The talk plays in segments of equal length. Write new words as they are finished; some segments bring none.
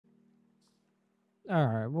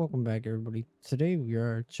Alright, welcome back everybody. Today we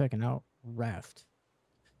are checking out Raft.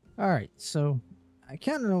 Alright, so I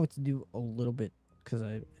kind of know what to do a little bit because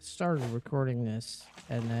I started recording this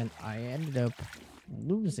and then I ended up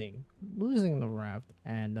losing the raft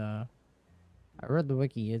and I read the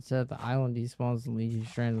wiki. It said the island despawns and leaves you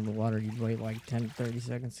stranded in the water. You'd wait like 10 to 30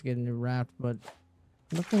 seconds to get a new raft, but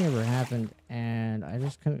nothing ever happened and I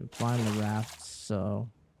just couldn't find the raft, so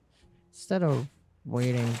instead of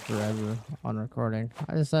waiting forever on recording,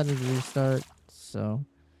 I decided to restart. So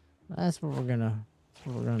that's what we're gonna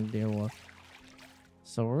deal with.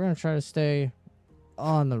 So we're gonna try to stay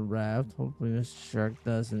on the raft. Hopefully this shark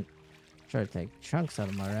doesn't try to take chunks out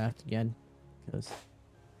of my raft again, because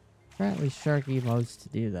apparently Sharky loves to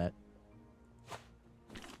do that.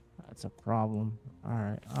 That's a problem. All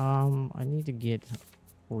right. I need to get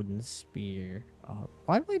wooden spear.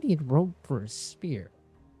 Why do I need rope for a spear?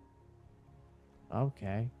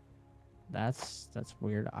 Okay. That's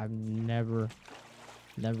weird. I've never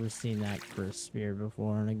seen that for a spear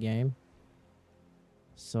before in a game.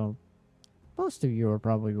 So most of you are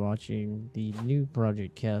probably watching the new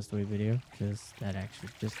Project Castaway video because that actually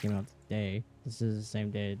just came out today. This is the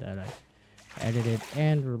same day that I edited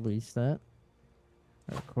and released that.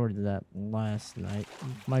 I recorded that last night.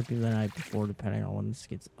 Might be the night before, depending on when this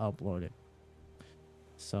gets uploaded.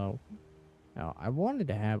 So now, I wanted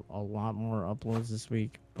to have a lot more uploads this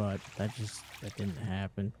week, but that didn't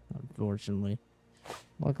happen, unfortunately.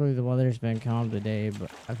 Luckily, the weather's been calm today,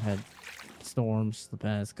 but I've had storms the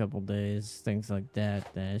past couple days, things like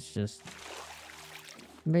that. That it's just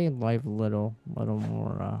made life a little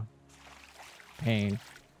more pain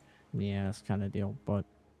in the ass kind of deal. But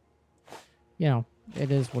you know,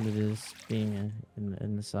 it is what it is, being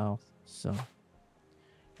in the south. So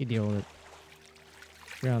you deal with it.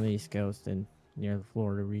 If you're on the East Coast and near the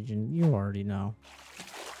Florida region, you already know.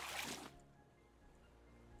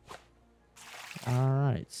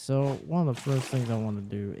 Alright, so one of the first things I want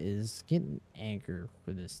to do is get an anchor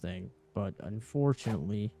for this thing. But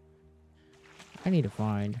unfortunately, I need to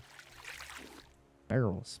find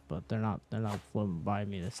barrels, but they're not floating by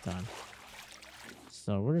me this time.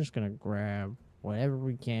 So we're just gonna grab whatever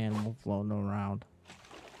we can while floating around.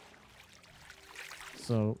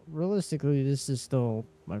 So realistically, this is still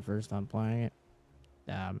my first time playing it.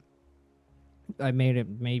 Um, I made it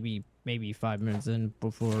maybe 5 minutes in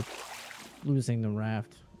before losing the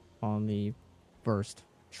raft on the first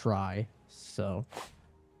try. So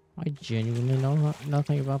I genuinely know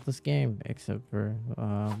nothing about this game except for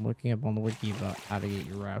looking up on the wiki about how to get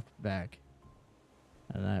your raft back,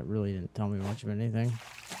 and that really didn't tell me much of anything.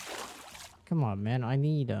 Come on, man! I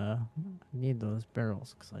need those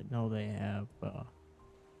barrels because I know they have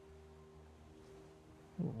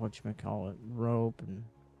whatchamacallit, rope and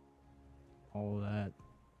all of that.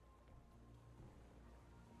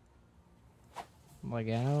 Like,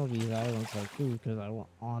 I know these islands have food because I went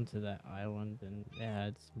onto that island and it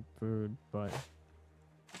had some food, but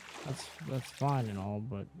that's fine and all.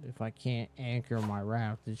 But if I can't anchor my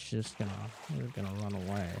raft, it's gonna run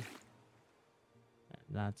away. And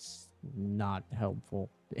that's not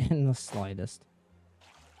helpful in the slightest.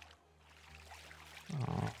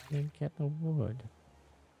 Oh, I didn't get the wood.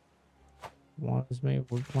 Want as many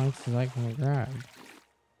wood planks as I can grab.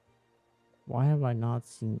 Why have I not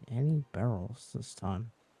seen any barrels this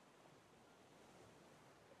time?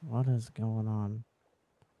 What is going on?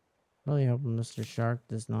 Really hoping Mr. Shark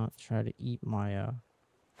does not try to eat my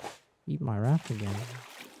raft again.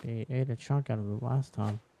 He ate a chunk out of it last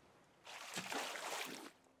time.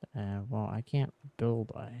 Well, I can't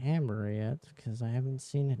build a hammer yet because I haven't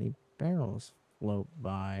seen any barrels float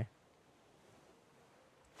by.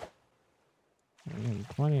 I'm getting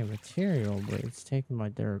plenty of material, but it's taking my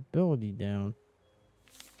durability down.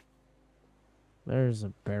 There's a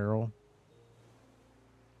barrel.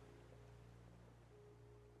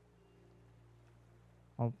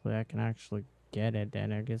 Hopefully I can actually get it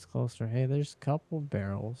and it gets closer. Hey, there's a couple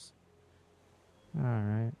barrels.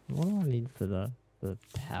 Alright. What do I need for the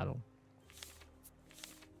paddle?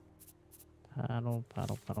 Paddle.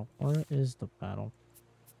 Where is the paddle?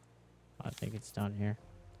 I think it's down here.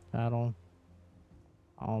 Paddle.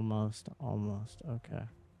 Almost. Okay.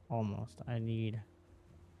 Almost. I need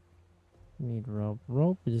rope.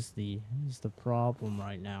 Rope is the problem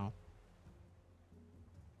right now.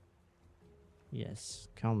 Yes,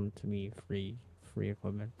 come to me, free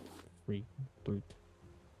equipment, free loot.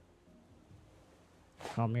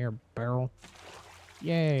 Come here, barrel.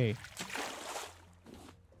 Yay!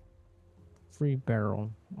 Free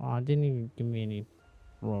barrel. Oh, didn't even give me any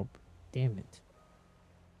rope. Damn it.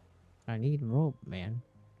 I need rope, man.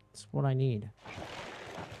 That's what I need.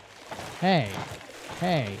 Hey!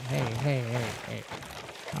 Hey, hey, hey, hey, hey.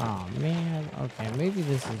 Oh man. Okay, maybe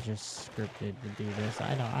this is just scripted to do this.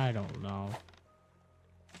 I don't know.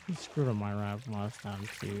 He screwed up my raft last time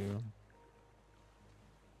too.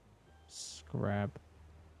 Scrap.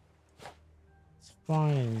 It's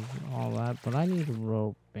fine and all that, but I need a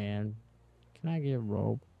rope, man. Can I get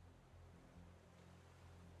rope?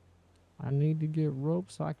 I need to get rope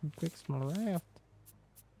so I can fix my raft.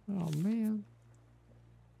 Oh man.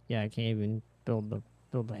 Yeah, I can't even build the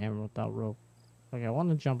hammer without rope. Like I want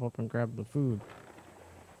to jump up and grab the food,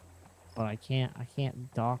 but I can't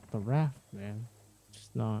dock the raft, man. It's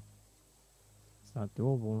not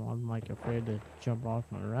doable. I'm like afraid to jump off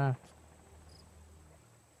my raft.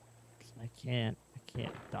 'Cause I can't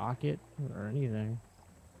dock it or anything.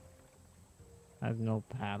 I have no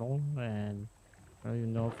paddle, and I don't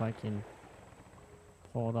even know if I can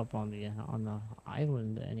pull it up on the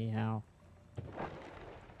island anyhow.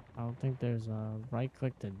 I don't think there's a right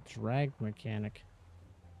click to drag mechanic.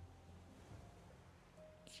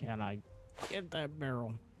 Can I get that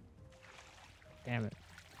barrel? Damn it.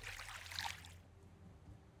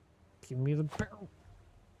 Give me the barrel.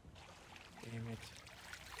 Damn it.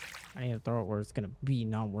 I need to throw it where it's gonna be,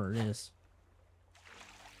 not where it is.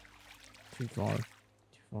 Too far. Too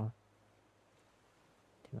far.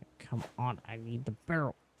 Damn it. Come on. I need the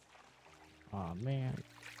barrel. Oh man.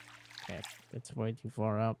 Okay. It's way too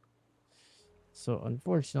far up. So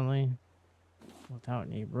unfortunately, without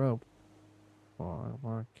any rope,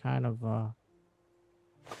 we're kind of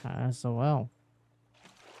SOL.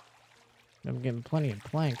 I'm getting plenty of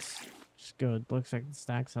planks. Just good. Looks like the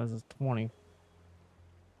stack size is 20.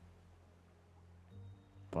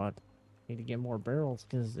 But need to get more barrels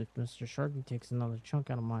because if Mr. Sharky takes another chunk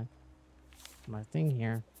out of my thing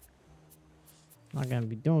here, I'm not gonna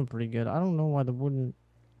be doing pretty good. I don't know why the wooden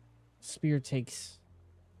spear takes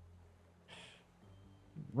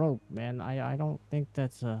rope, man. I don't think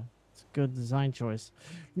it's a good design choice.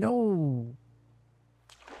 No.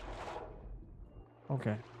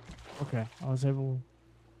 Okay. Okay. I was able.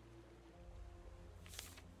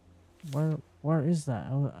 Where is that?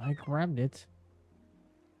 I grabbed it.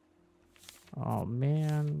 Oh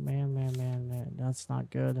man, man. That's not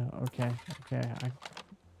good. Okay. I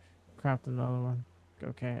craft another one.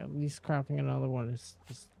 Okay, at least crafting another one is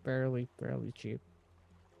just barely cheap.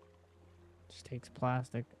 Just takes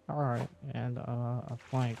plastic. Alright, and a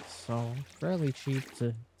plank. So fairly cheap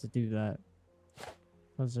to do that.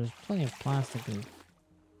 Because there's plenty of plastic and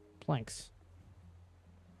planks.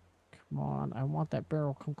 Come on, I want that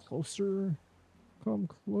barrel. Come closer. Come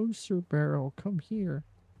closer, barrel. Come here.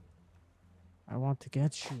 I want to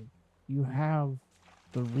get you. You have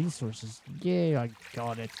the resources. Yay, I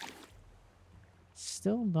got it.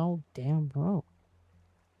 Still no damn rope.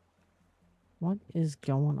 What is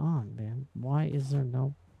going on, man? Why is there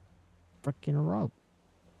no freaking rope?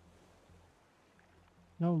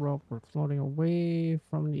 No rope. We're floating away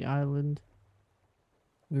from the island.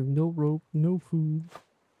 We have no rope, no food.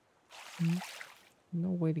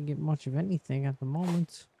 No way to get much of anything at the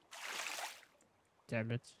moment.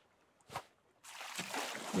 Damn it.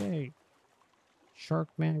 Yay. Shark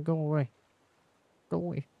man, go away. Go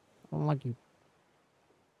away. I don't like you.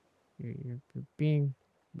 You're being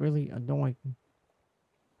really annoying.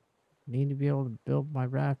 Need to be able to build my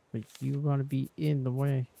raft, but you're gonna be in the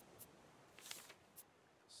way.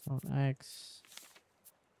 Stone axe.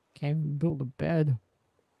 Can't even build a bed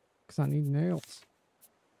because I need nails.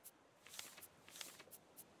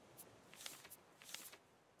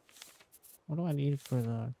 What do I need for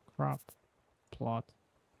the crop plot?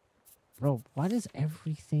 Rope. Why does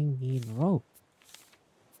everything need rope?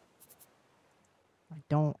 I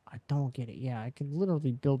don't get it. Yeah, I could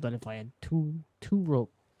literally build that if I had two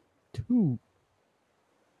rope. Two.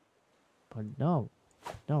 But no.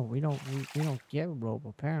 No, we don't get rope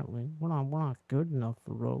apparently. We're not good enough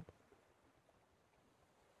for rope.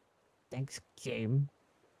 Thanks, game.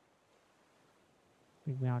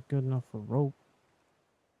 We're not good enough for rope.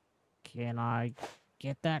 Can I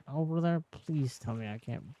get that over there? Please tell me I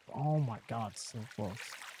can't. Oh my god, so close.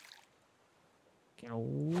 Get a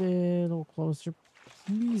little closer,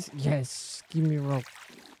 please. Yes, give me a rope.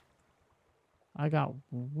 I got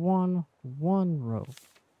one rope.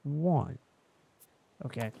 One.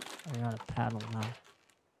 Okay, I got a paddle now.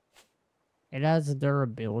 It has a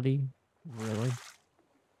durability, really.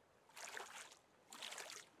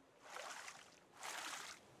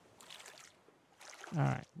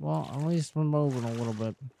 Alright, well, at least we're moving a little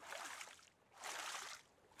bit.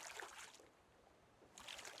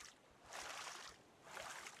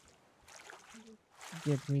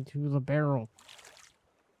 Get me to the barrel.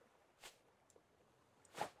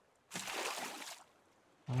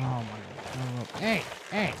 Oh my god. Hey,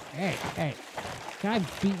 hey, hey, hey. Can I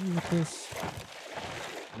beat you with this?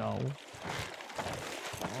 No.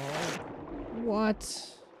 Oh. What?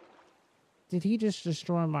 Did he just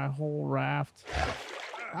destroy my whole raft?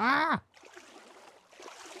 Ah!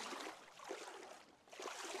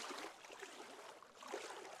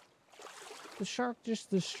 The shark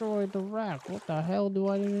just destroyed the raft. What the hell do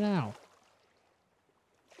I do now?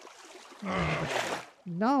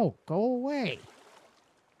 No, go away.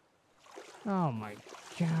 Oh my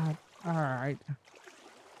god. Alright.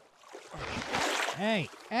 Hey,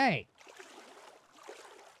 hey!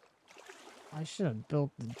 I should have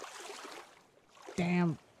built the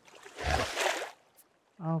damn...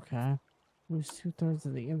 Okay. Lose 2/3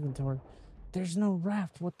 of the inventory. There's no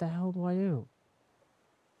raft. What the hell do I do?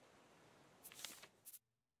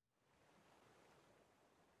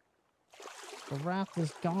 The raft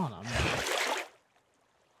is gone.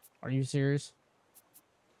 Are you serious?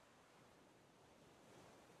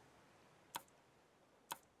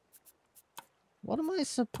 What am I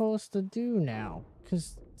supposed to do now?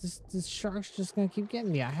 Because this shark's just gonna keep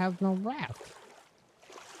getting me. I have no raft.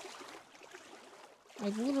 I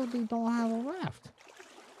literally don't have a raft.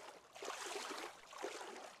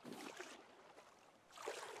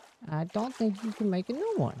 I don't think you can make a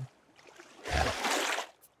new one.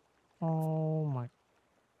 Oh my.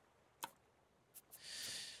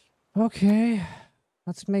 Okay.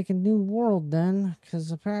 Let's make a new world then,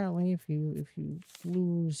 because apparently if you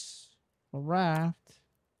lose a raft,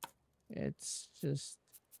 it's just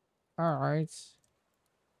alright.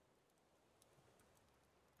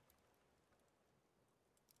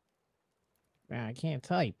 Man, I can't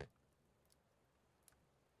type.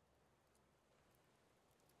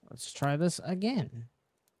 Let's try this again.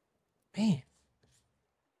 Man.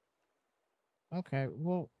 Okay,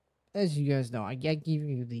 well, as you guys know, I give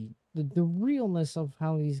you the realness of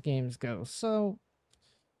how these games go. So,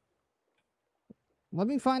 let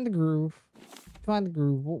me find the groove. Find the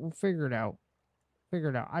groove. We'll figure it out. Figure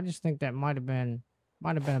it out. I just think that might have been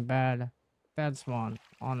a bad spawn,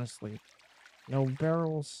 honestly. No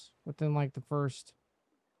barrels within like the first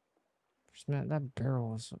minute. That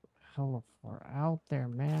barrel is hella far out there,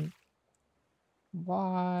 man.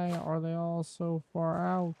 Why are they all so far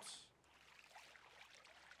out?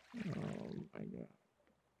 Oh my god.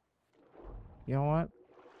 You know what?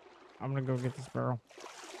 I'm gonna go get this barrel.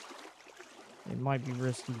 It might be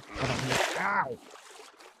risky, but I'm gonna... Ow!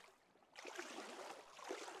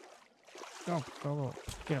 Go.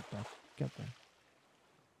 Get up there. Get up there.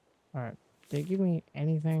 Alright. Did they give me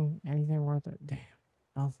anything worth it? Damn.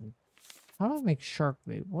 Nothing. How do I make shark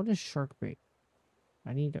bait? What is shark bait?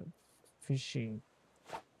 I need a fishing...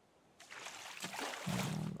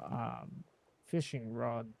 fishing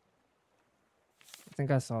rod. I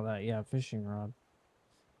think I saw that. Yeah, fishing rod.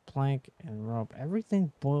 Plank and rope.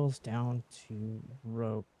 Everything boils down to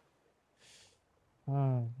rope.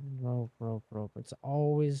 Rope. It's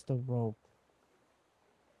always the rope.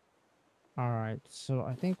 Alright, so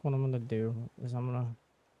I think what I'm gonna do is what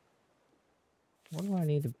do I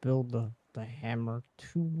need to build the hammer?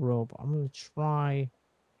 2 rope. I'm gonna try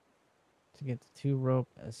to get the 2 rope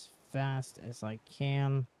as fast as I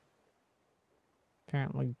can.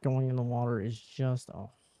 Apparently going in the water is just a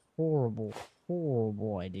horrible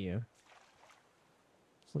idea.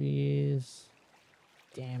 Please.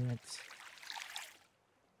 Damn it.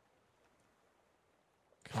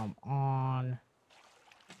 Come on.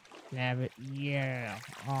 Nab it. Yeah.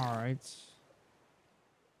 Alright.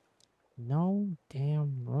 No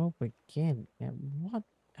damn rope again. Man, what?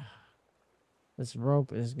 This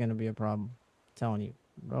rope is going to be a problem. I'm telling you.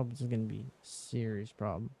 Rope is going to be a serious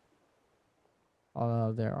problem.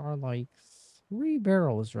 There are like 3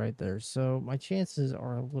 barrels right there. So my chances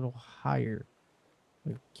are a little higher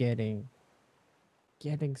of getting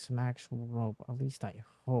some actual rope. At least I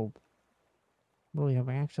hope. Really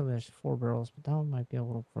hoping. Actually, there's 4 barrels, but that one might be a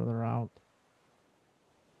little further out.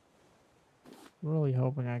 Really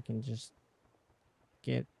hoping I can just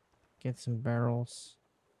get some barrels.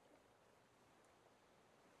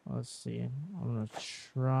 Let's see. I'm gonna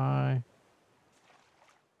try.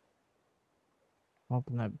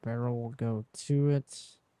 Hoping that barrel will go to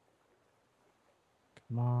it.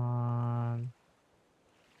 Come on.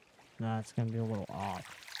 Nah, it's gonna be a little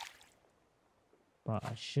off. But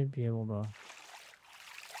I should be able to...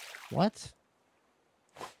 What?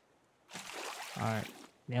 Alright.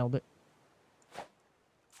 Nailed it.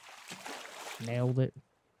 Nailed it.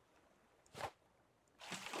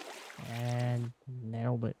 And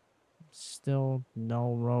nailed it. Still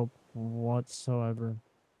no rope whatsoever.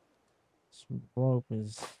 This rope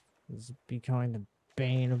is becoming the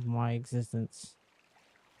bane of my existence.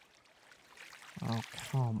 Oh,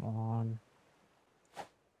 come on.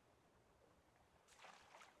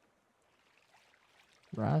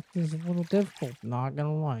 Raft is a little difficult, not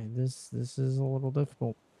gonna lie. This is a little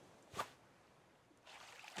difficult.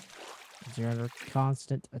 'Cause you're under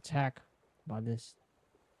constant attack by this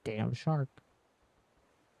damn shark.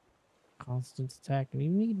 Constant attack, and you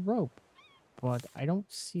need rope. But I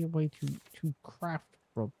don't see a way to craft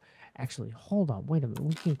rope. Actually, hold on, wait a minute.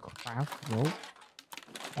 We can craft rope?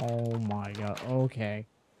 Oh my god, okay.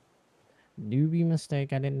 Newbie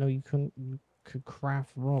mistake. I didn't know you could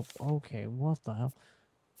craft rope. Okay, what the hell?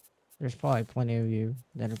 There's probably plenty of you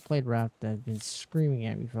that have played Raft that have been screaming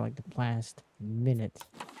at me for like the past minute.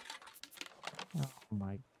 Oh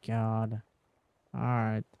my god.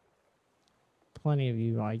 Alright. Plenty of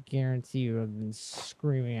you, I guarantee you, have been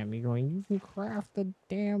screaming at me going, you can craft the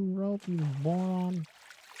damn rope, you moron.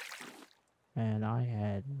 And I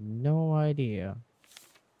had no idea.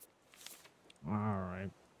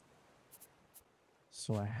 Alright.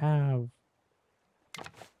 So I have...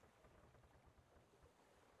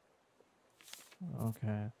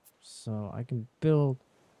 Okay. So I can build...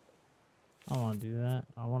 I don't want to do that.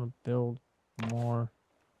 I want to build more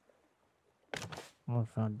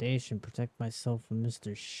foundation. Protect myself from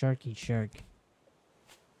Mr. Sharky Shark.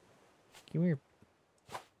 Come here.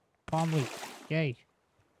 Palm leaf. Yay.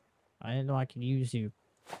 I didn't know I could use you.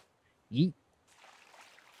 Yeet.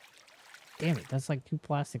 Damn it, that's like two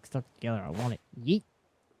plastics stuck together. I want it. Yeet.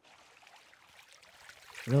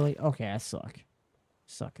 Really? Okay, I suck.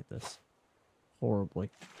 Suck at this. Horribly.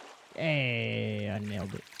 Hey, I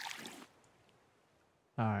nailed it.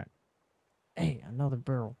 Alright. Hey, another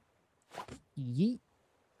barrel. Yeet.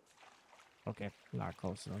 Okay, not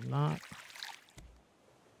close enough. Not.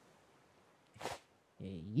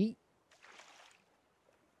 Yeet.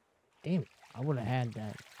 Damn it. I would have had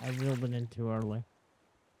that. I reeled it in too early.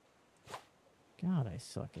 God, I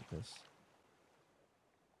suck at this.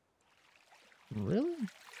 Really?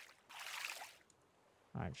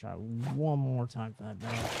 Alright, try one more time for that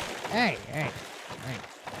barrel. Hey, hey, hey.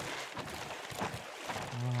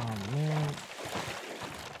 Oh, man.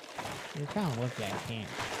 You're kind of lucky I can't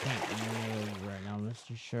nail you right now,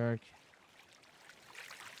 Mr. Shark.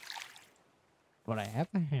 But I have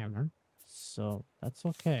a hammer, so that's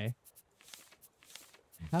okay.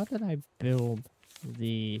 How did I build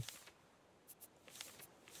the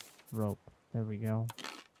rope? There we go.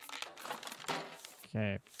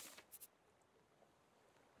 Okay.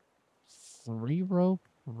 3 rope?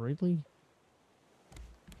 Really?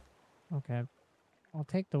 Okay. I'll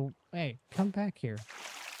take the... Hey, come back here.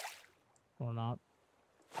 Or not.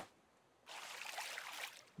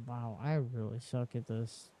 Wow, I really suck at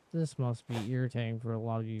this. This must be irritating for a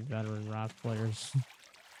lot of you veteran Raft players.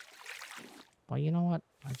 But you know what?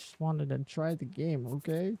 I just wanted to try the game,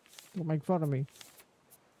 okay? Don't make fun of me.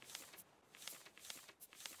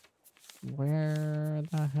 Where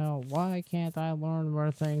the hell? Why can't I learn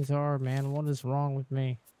where things are, man? What is wrong with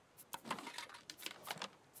me?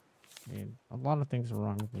 I mean, a lot of things are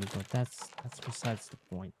wrong with me, but that's besides the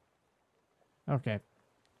point. Okay.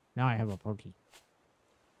 Now I have a pokey.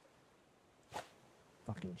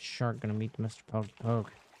 Fucking shark gonna meet Mr. Pokey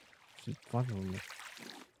Poke. Keep fucking with me.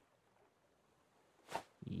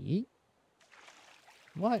 Yeet.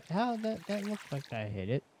 What? How? That looked like I hit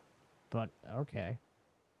it. But, okay.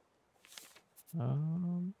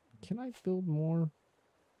 Can I build more?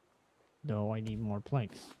 No, I need more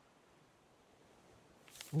planks.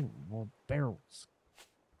 Ooh, more barrels.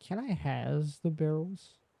 Can I has the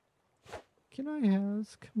barrels? Can I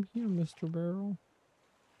has? Come here, Mr. Barrel.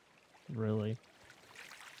 Really?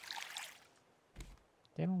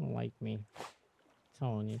 They don't like me. I'm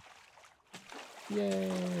telling you.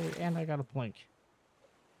 Yay! And I got a plank.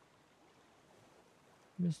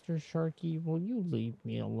 Mr. Sharky, will you leave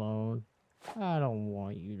me alone? I don't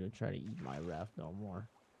want you to try to eat my raft no more.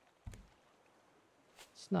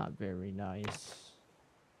 It's not very nice.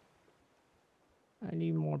 I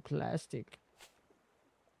need more plastic.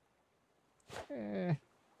 The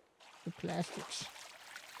plastics.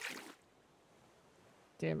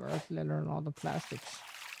 Damn earth litter and all the plastics.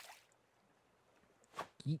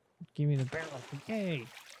 Give me the barrel. Yay!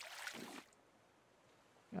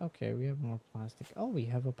 Okay, we have more plastic. Oh, we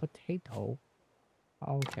have a potato.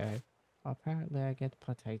 Okay. Apparently I get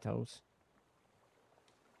potatoes.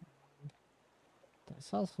 I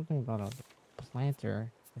saw something about a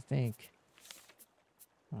planter, I think.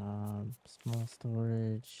 Small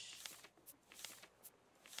storage.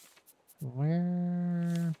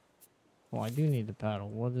 Where? Well, I do need the paddle.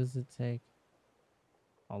 What does it take?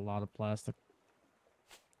 A lot of plastic.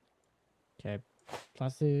 Okay,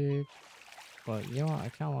 plastic. But you know what? I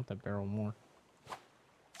kind of want the barrel more.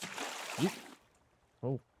 Eep.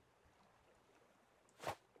 Oh.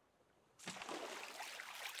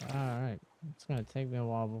 Alright. It's gonna take me a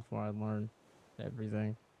while before I learn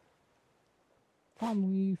everything.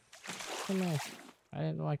 Palm leaf. So nice. I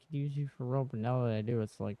didn't know I could use you for rope, but now that I do,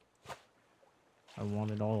 it's like I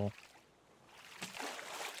want it all.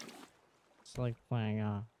 It's like playing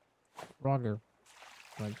Frogger,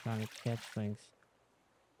 like trying to catch things.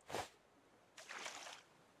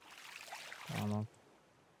 I don't know.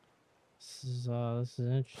 This is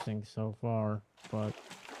interesting so far, but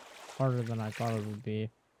harder than I thought it would be.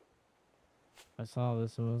 I saw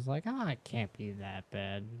this and was like, ah, it can't be that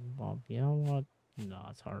bad. Well, you know what? No,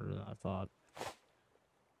 it's harder than I thought.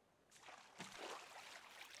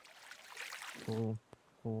 Cool,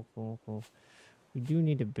 cool, cool, cool. We do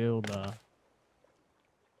need to build a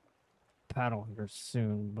paddle here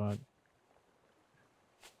soon, but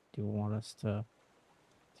do want us to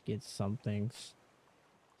get some things.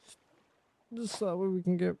 Just that way we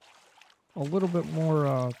can get a little bit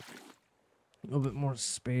more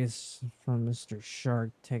space from Mr.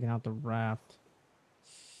 Shark taking out the raft.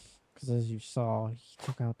 Because as you saw, he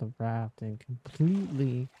took out the raft and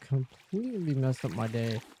completely messed up my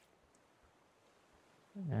day.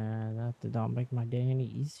 And that did not make my day any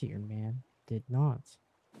easier, man. Did not.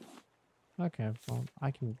 Okay, well,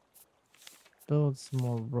 I can build some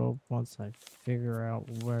more rope once I figure out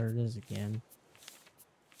where it is again.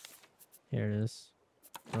 Here it is.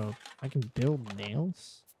 Rope. I can build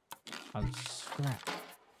nails out of scrap.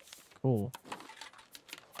 Cool.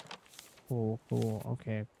 Cool, cool.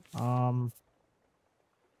 Okay. I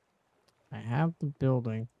have the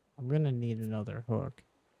building. I'm gonna need another hook.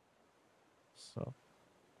 So,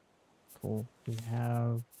 cool. We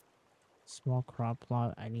have small crop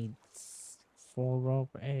plot. I need 4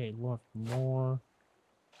 rope. Hey, look, more.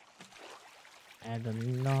 Add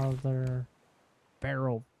another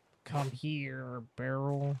barrel. Come here,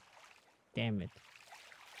 barrel. Damn it.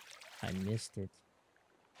 I missed it.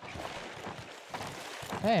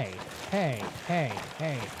 Hey, hey, hey,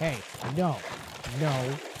 hey, hey. No,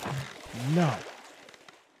 no, no.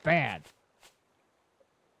 Bad.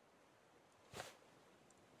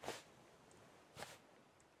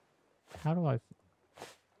 How do I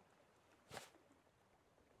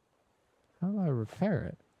repair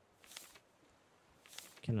it?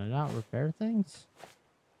 Can I not repair things?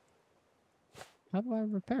 How do I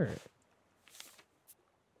repair it?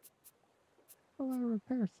 How do I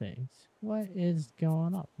repair things? What is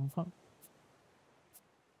going on? What?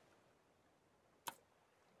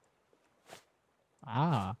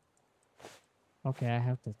 Ah. Okay, I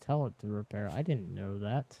have to tell it to repair. I didn't know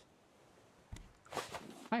that.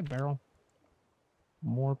 Hi, barrel.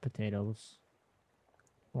 More potatoes.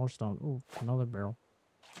 More stone. Ooh, another barrel.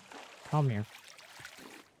 Come here.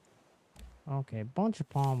 Okay, bunch of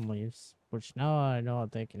palm leaves, which now I know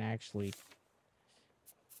they can actually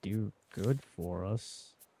do good for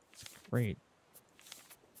us. It's great.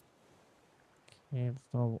 Okay,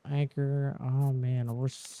 little anchor. Oh man, we're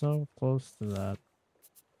so close to that.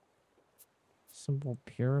 Simple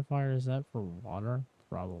purifier, is that for water?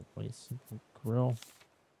 Probably. Simple grill.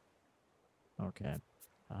 Okay.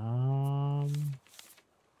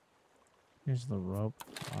 Here's the rope.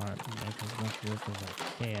 Alright, make as much rope as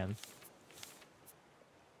I can.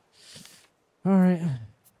 Alright.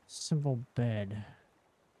 Simple bed.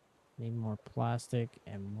 Need more plastic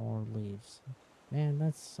and more leaves. Man,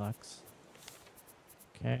 that sucks.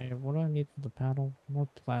 Okay, what do I need for the paddle? More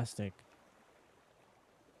plastic.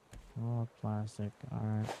 More plastic.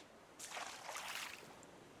 Alright.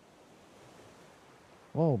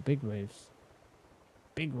 Whoa, big waves.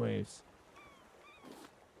 Big waves.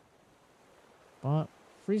 But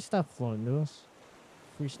free stuff flowing to us.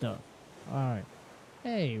 Free stuff. Alright.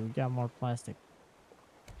 Hey, we got more plastic.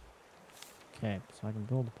 Okay, so I can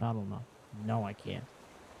build a paddle now. No, I can't.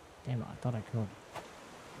 Damn it, I thought I could.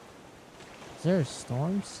 Is there a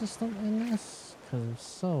storm system in this? Because if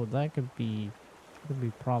so, that could be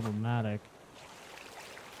problematic.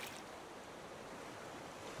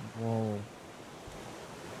 Whoa.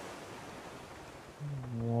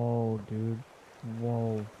 Whoa, dude.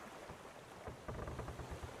 Whoa.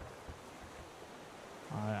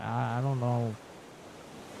 I don't know.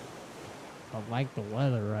 I like the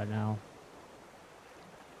weather right now.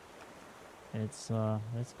 It's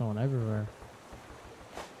going everywhere.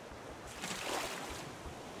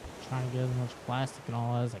 Trying to get as much plastic and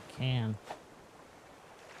all as I can.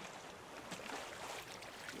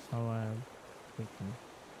 So we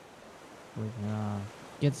can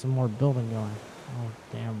get some more building going. Oh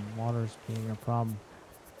damn, water's being a problem.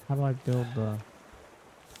 How do I build the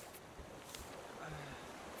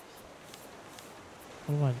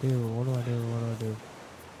What do I do? What do I do? What do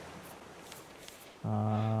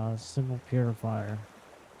I do? Simple purifier.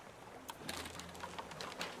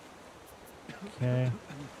 Okay.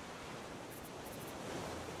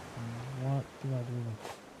 What do I do?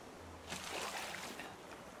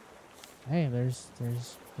 Hey, there's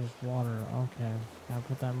water. Okay. Can I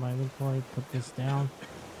put that in my inventory? Put this down.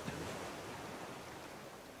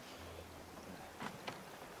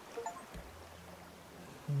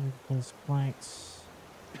 Those planks.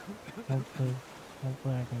 Hopefully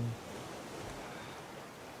I can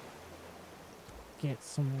get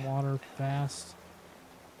some water fast.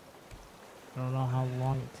 I don't know how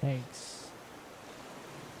long it takes.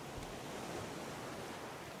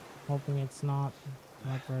 Hoping it's not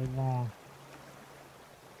very long.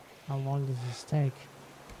 How long does this take?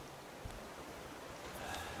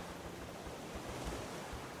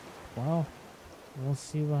 Well, we'll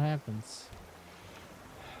see what happens.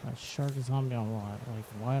 A shark is on me a lot, like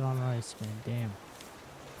white on rice, man. Damn.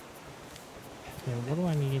 Okay, what do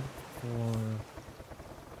I need for?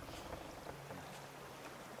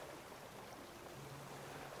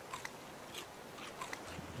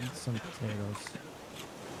 Need some potatoes.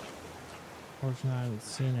 Fortunately, I haven't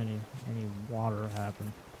seen any water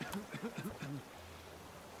happen.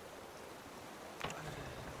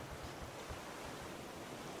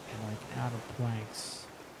 Like out of planks.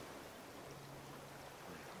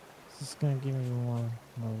 Is this gonna give me more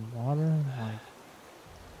water? Like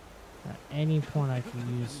at any point I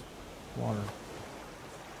can use water.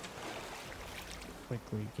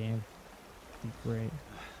 Quickly, game. Be great.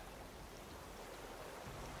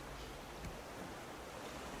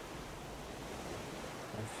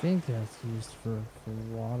 I think that's used for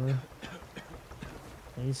water.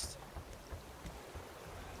 At least.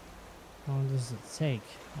 How long does it take?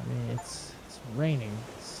 I mean, it's raining,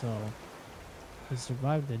 so we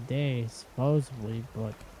survived the day supposedly,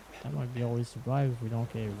 but that might be all we survive if we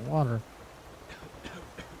don't get water.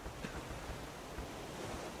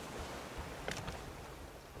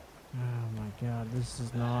 Oh my god, this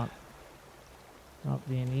is not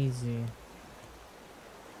being easy.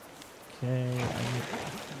 Okay,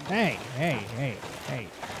 hey,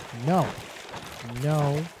 no,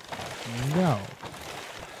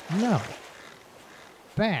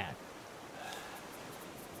 bad,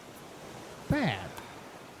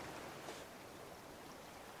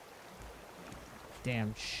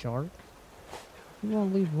 damn shark, you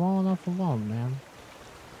won't leave long enough alone, man,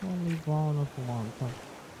 you won't leave long enough alone.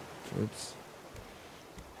 Oops.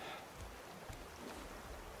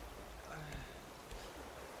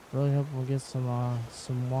 Really hope we'll get some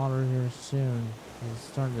water here soon. It's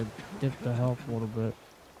starting to dip the health a little bit.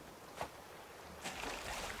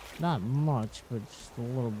 Not much, but just a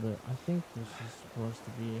little bit. I think this is supposed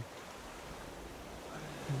to be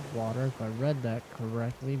water, if I read that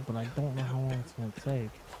correctly, but I don't know how long it's gonna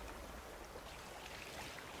take.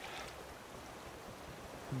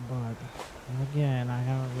 But again, I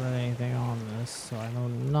haven't read anything on this, so I know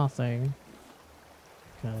nothing.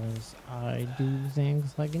 Because I do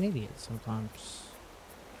things like an idiot sometimes.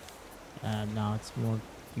 No, it's more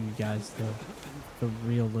you guys, the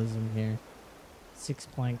realism here. 6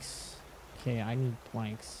 planks. Okay, I need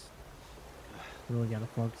planks. Really gotta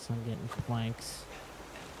focus on getting planks.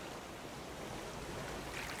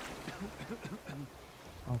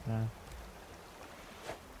 Okay.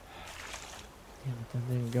 Damn it, that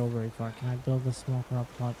didn't go very far. Can I build a smoker up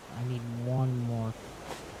front? I need one more.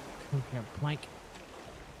 Come here, plank.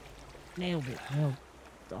 Nailed it. Nailed.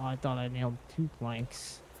 Oh, I thought I nailed 2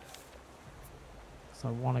 planks. So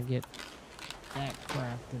I want to get that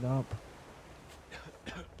crafted up.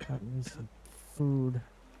 Got me some food.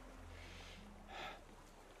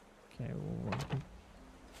 Okay,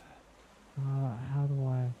 well, how do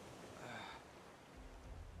I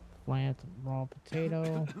plant raw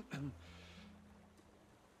potato?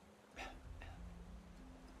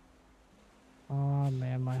 Oh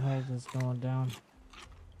man, my health is going down.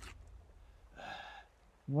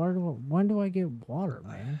 When do I get water,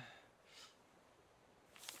 man?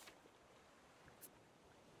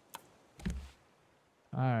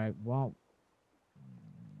 Alright, well,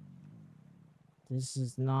 this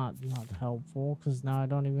is not helpful, because now I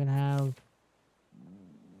don't even have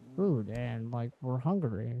food, and like we're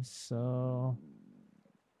hungry, so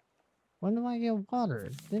when do I get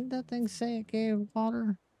water? Didn't that thing say it gave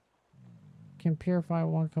water? Can purify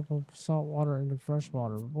 1 cup of salt water into fresh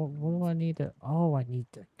water. What do I need to? Oh, I need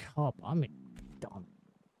the cup. I'm dumb.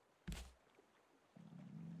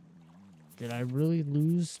 Did I really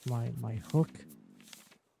lose my hook?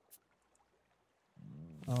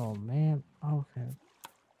 Oh man. Okay.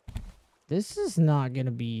 This is not gonna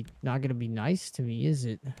be nice to me, is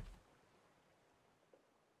it?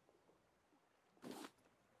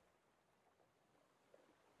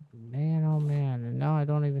 Man, oh man, and now I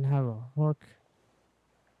don't even have a hook.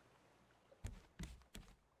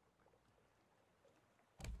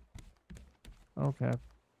 Okay.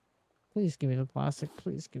 Please give me the plastic.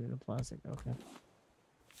 Please give me the plastic. Okay.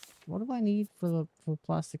 What do I need for the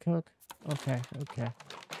plastic hook? Okay, okay.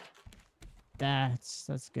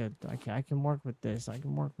 That's good. Okay, I can work with this. I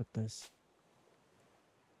can work with this.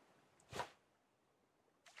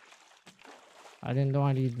 I didn't know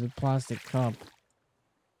I needed the plastic cup.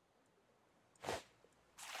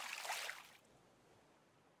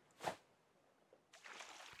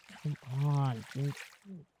 Come on, dude.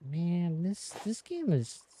 Man, this game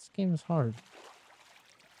is hard.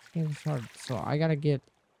 This game is hard. So I gotta get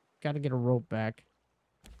a rope back.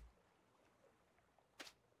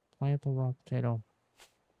 Plant the raw potato.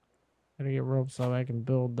 Gotta get rope so I can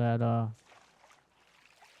build that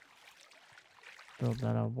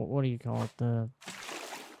what do you call it? The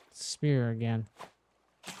spear again.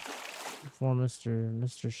 Before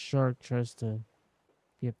Mr. Shark tries to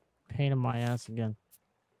be a pain in my ass again.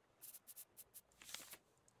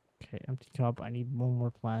 Okay, empty cup. I need one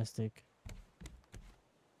more plastic.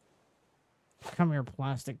 Come here,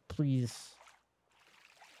 plastic, please.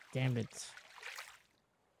 Damn it.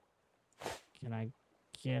 Can I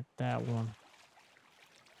get that one?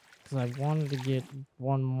 Because I wanted to get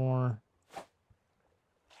one more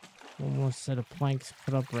set of planks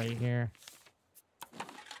put up right here.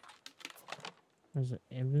 There's an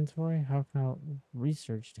inventory? How can I...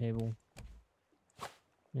 Research table.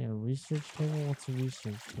 Yeah, research table? What's a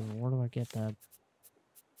research table? Where do I get that?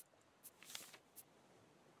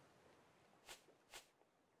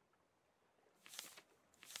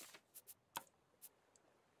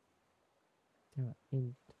 Damn it, I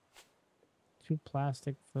need 2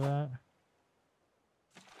 plastic for that.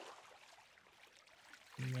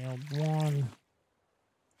 Nailed 1.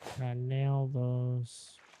 Can I nail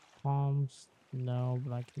those palms? No,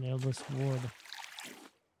 but I can nail this wood.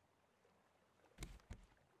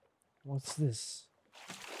 What's this?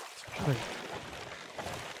 It's pretty.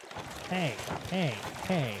 Hey, hey,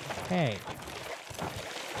 hey, hey.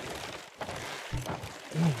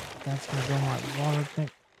 Damn, that's gonna go my water thing.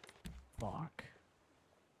 Fuck.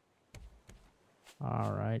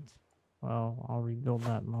 Alright. Well, I'll rebuild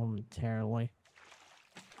that momentarily.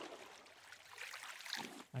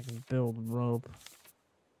 I can build rope.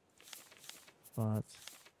 But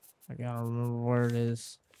I gotta remember where it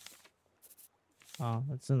is. Oh,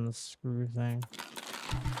 it's in the screw thing.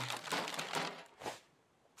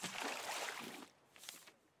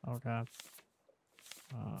 Okay.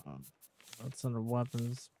 That's under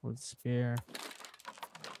weapons with spear.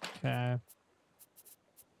 Okay.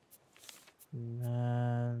 And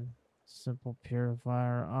then simple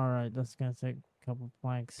purifier. Alright, that's gonna take a couple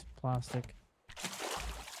planks. Plastic.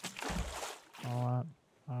 All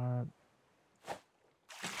that. Alright.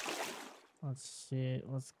 Let's see.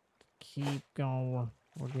 Let's keep going.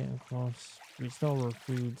 We're getting close. We still have our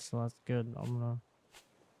food, so that's good. I'm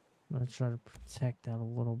gonna try to protect that a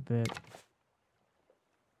little bit.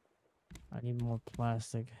 I need more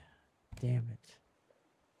plastic. Damn it.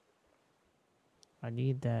 I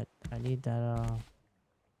need that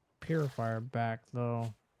purifier back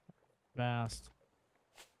though. Fast.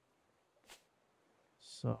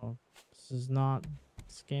 So this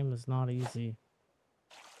game is not easy.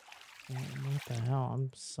 What the hell?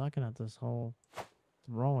 I'm sucking at this whole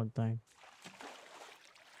throwing thing.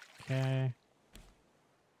 Okay.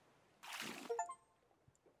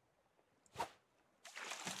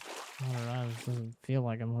 $100 doesn't feel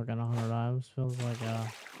like I'm hooking 100 items. Feels like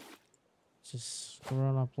just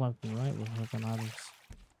screwing up left and right with hooking items.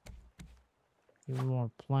 Even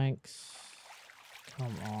more planks.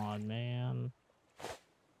 Come on, man.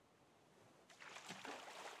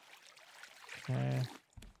 Okay.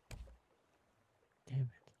 Damn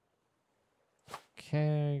it.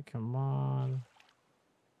 Okay, come on.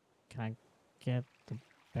 Can I get the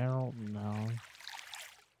barrel? No.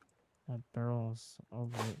 That barrel's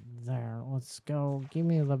over there. Let's go. Give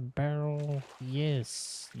me the barrel.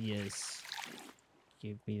 Yes. Yes.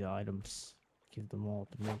 Give me the items. Give them all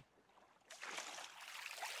to me.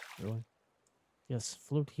 Really? Yes,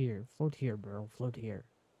 float here. Float here, barrel. Float here.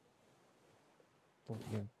 Float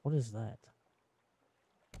here. What is that?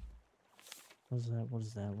 What is that? What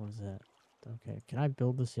is that? What is that? Okay, can I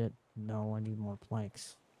build this yet? No, I need more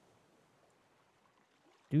planks.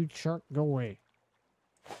 Dude, shark, go away.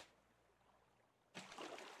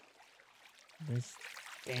 This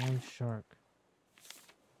damn shark.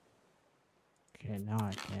 Okay, now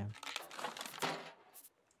I can.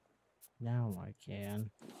 Now I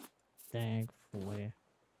can. Thankfully.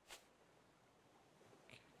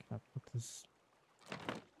 Can I put this?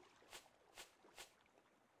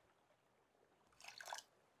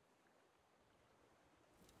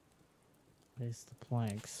 Place the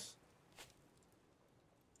planks.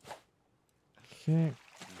 Okay.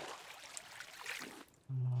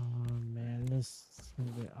 Oh man, this is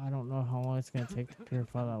gonna be, I don't know how long it's gonna take to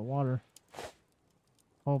purify that water.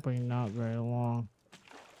 Hoping not very long.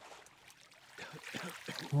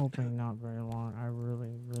 Hoping not very long. I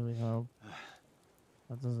really, really hope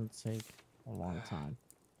that doesn't take a long time.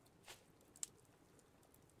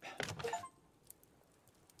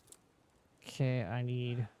 Okay, I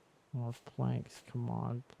need more planks. Come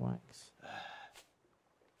on, planks.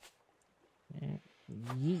 And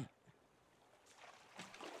yeet.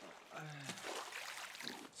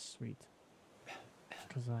 Sweet.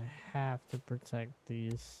 Because I have to protect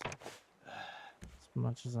these as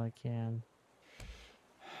much as I can.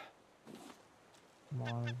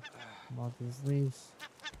 More these leaves.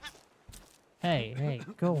 Hey, hey,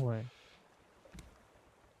 go away.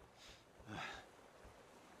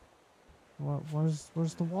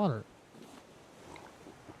 Where's the water?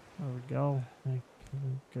 There we go. Thank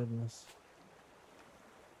goodness.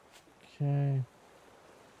 Okay.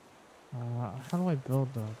 How do I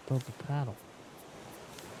build the paddle?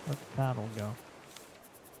 Where'd the paddle go?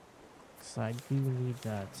 Cause I do need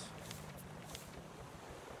that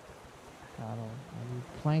paddle. I need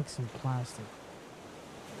planks and plastic.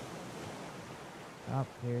 Up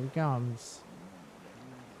here he comes.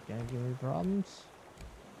 Gonna give me problems?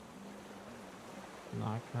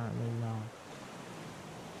 Not currently, no.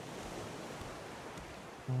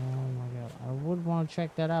 Oh my god. I would want to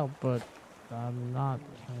check that out, but I'm not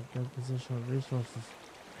in a good position with resources.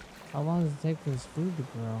 How long does it take for this food to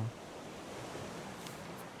grow?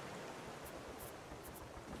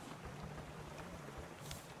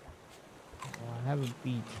 Well, I have a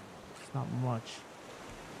beach. It's not much.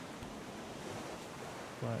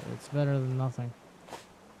 But it's better than nothing.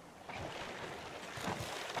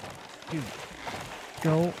 Dude,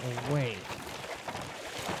 go away.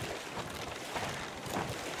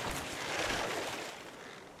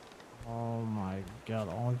 Oh my god,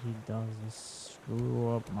 all he does is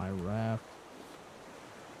screw up my raft.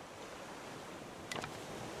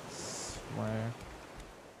 Swear.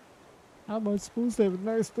 How am I supposed to have a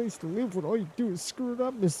nice place to live when all you do is screw it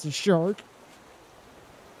up, Mr. Shark?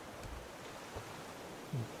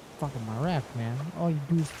 You're fucking my raft, man. All you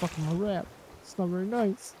do is fucking my raft. It's not very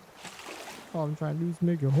nice. All I'm trying to do is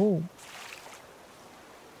make a home.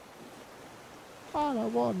 All I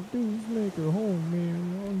want to do is make a home,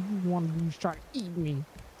 man. All you want to do is try to eat me.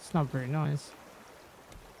 It's not very nice.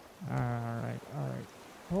 Alright.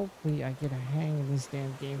 Hopefully I get a hang of this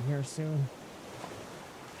damn game here soon.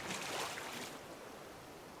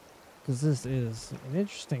 Because this is an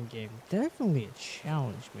interesting game. Definitely a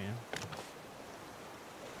challenge, man.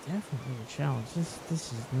 Definitely a challenge. This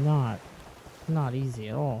is not easy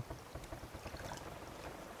at all.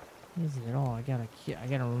 Easy at all. I gotta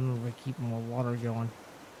remember to keep more water going.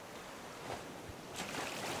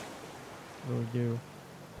 Really do.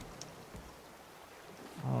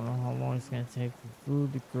 I don't know how long it's gonna take for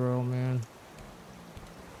food to grow, man.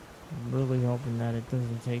 I'm really hoping that it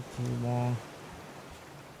doesn't take too long.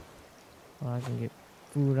 So I can get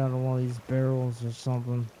food out of one of these barrels or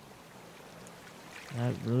something.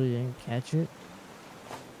 That really didn't catch it.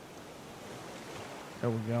 There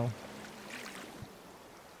we go.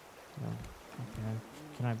 Oh, okay.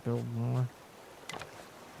 Can I build more?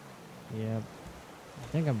 Yep. I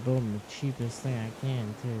think I'm building the cheapest thing I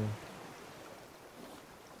can too.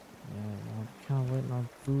 Yeah, I'm kind of waiting on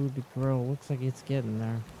food to grow. Looks like it's getting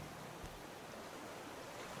there.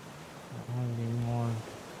 I don't have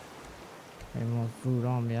any more food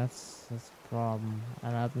on me. That's the problem.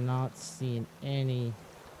 And I've not seen any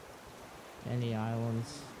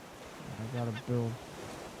islands. I gotta build.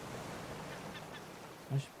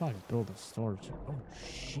 I should probably build a storage. Oh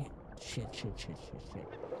shit.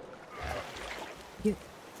 Get,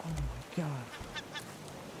 oh my god.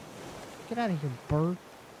 Get out of here, bird.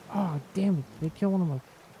 Oh damn it. They killed one of my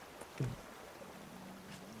fucking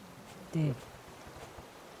dig.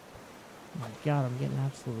 Oh my god, I'm getting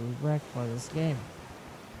absolutely wrecked by this game.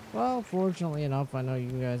 Well, fortunately enough, I know you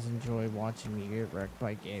guys enjoy watching me get wrecked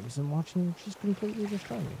by games and watching them just completely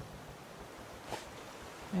destroy me.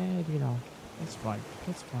 And you know, it's fine.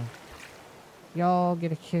 It's fine. Y'all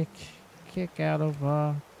get a kick out of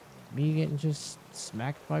me getting just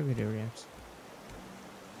smacked by video games.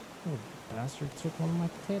 Oh, bastard took one of my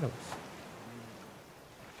potatoes.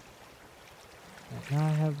 And now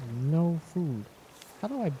I have no food. How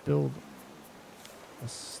do I build a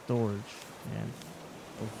storage, man,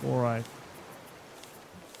 before I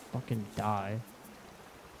fucking die.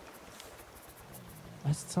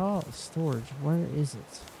 I saw a storage. Where is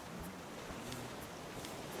it?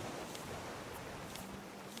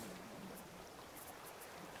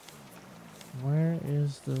 Where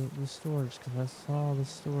is the storage? Because I saw the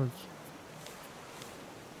storage.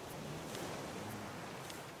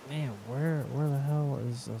 Man, where the hell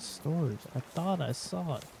is the storage? I thought I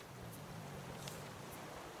saw it.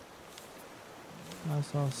 I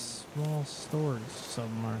saw a small storage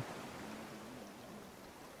somewhere.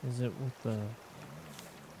 Is it with the...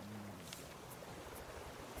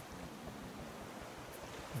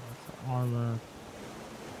 armor?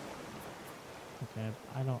 Okay,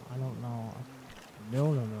 I don't know.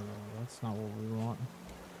 No, that's not what we want.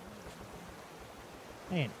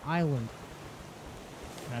 Hey, an island.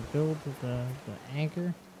 Can I build the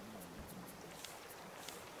anchor?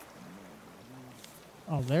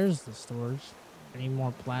 Oh, there's the storage. I need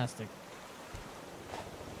more plastic.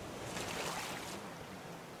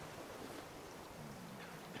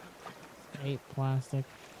 8 plastic.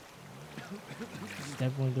 It's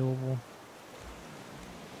definitely doable.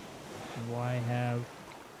 Do I have...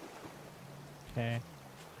 Okay.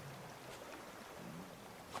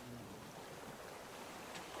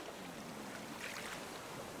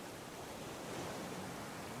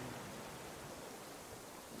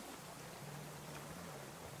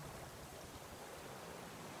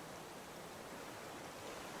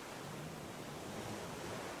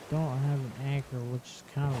 Don't have an anchor, which is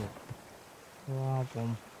kind of a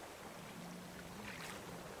problem.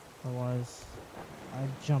 Otherwise,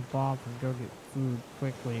 I'd jump off and go get food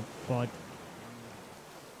quickly, but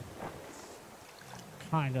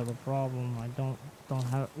kind of the problem. I don't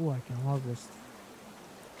have. Oh, I can harvest.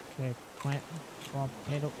 Okay, plant, raw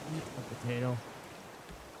potato, eat a potato.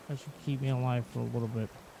 That should keep me alive for a little bit.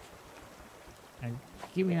 And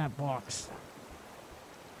give me that box.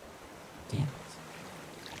 Damn it.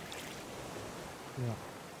 Yeah.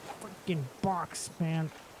 Freaking box,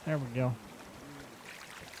 man. There we go.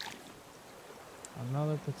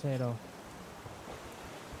 Another potato.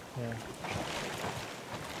 Okay.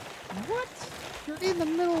 What? You're in the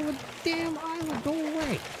middle of a damn island. Go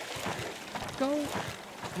away. Go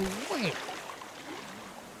away.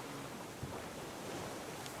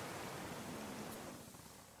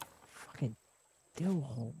 Fucking dill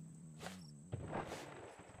hole.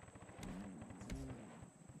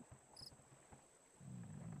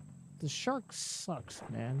 The shark sucks,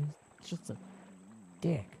 man. It's just a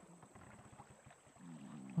dick.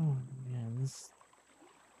 Oh man, this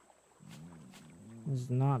is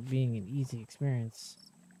not being an easy experience.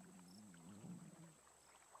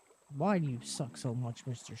 Why do you suck so much,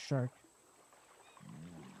 Mr. Shark?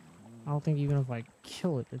 I don't think even if I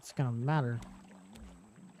kill it, it's gonna matter.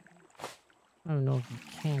 I don't know if you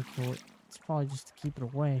can kill it. It's probably just to keep it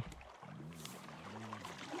away.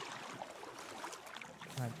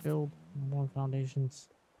 Can I build more foundations?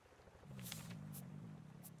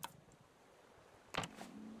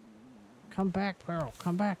 Come back, barrel.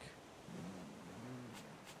 Come back.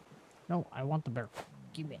 No, I want the barrel.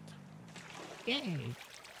 Give me it. Yay.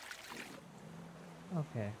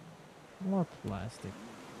 Okay. More plastic.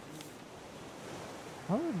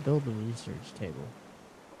 How do I build a research table?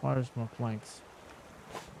 Requires more planks.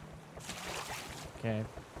 Okay.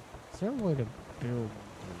 Is there a way to build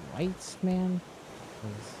lights, man?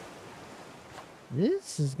 'Cause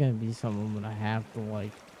this is gonna be something I'm gonna have to,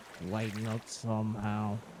 like, lighten up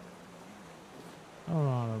somehow. I don't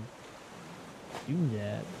know how to do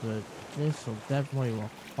that, but this will definitely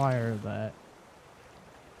require that.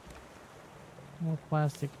 More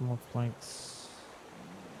plastic, more planks.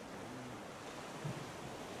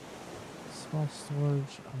 Small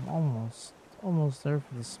storage. I'm almost there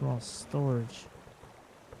for the small storage.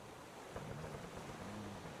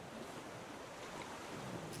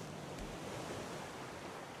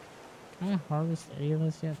 Can I harvest any of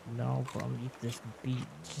this yet? No, but I'm gonna eat this beet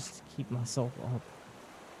just to keep myself up.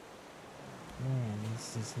 Man,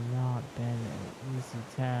 this has not been an easy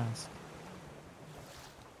task.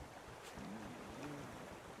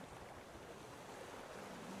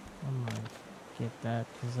 I'm gonna get that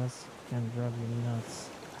because that's gonna drive me nuts.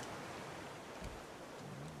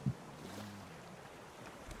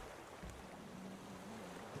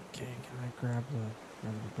 Okay, can I grab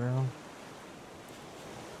the barrel?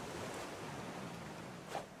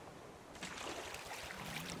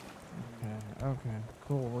 Okay,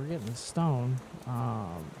 cool. We're getting stone.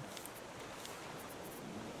 Can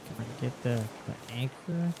I get the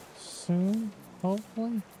anchor soon?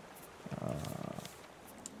 Hopefully.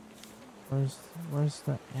 Where's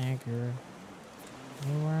the anchor?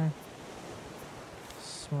 Anywhere?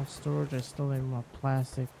 Small storage, I still need more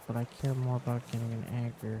plastic, but I care more about getting an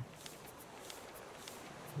anchor.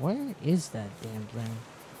 Where is that damn thing?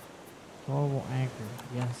 Global anchor.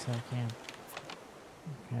 Yes, I can.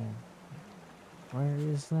 Okay. Where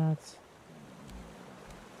is that?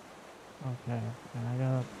 Okay, and I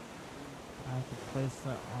have to place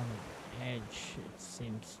that on an edge, it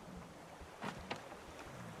seems.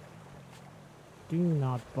 Do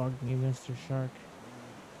not bug me, Mr. Shark.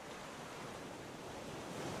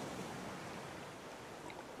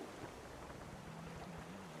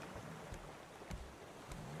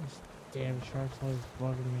 This damn shark's always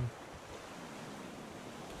bugging me.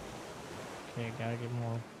 Okay, gotta get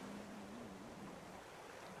more.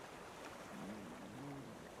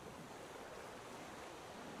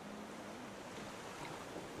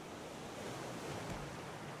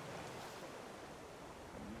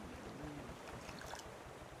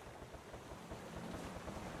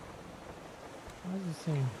 I was just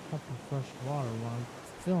saying a cup of fresh water while I'm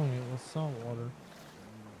filling it with salt water.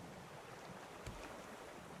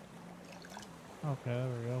 Okay, there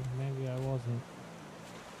we go. Maybe I wasn't.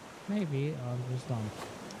 Maybe I'm just dumb.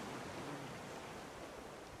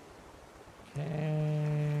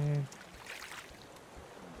 Okay.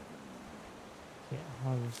 Can't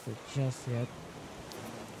harvest it just yet.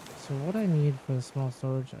 So what I need for the small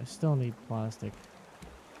storage, I still need plastic.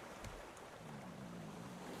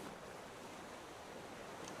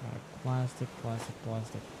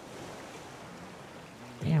 Plastic.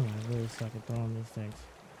 Damn, I really suck at throwing these things.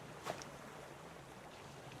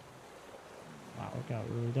 Wow, it got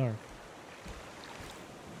really dark.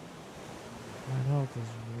 My health is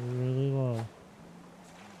really low.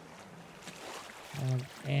 I don't have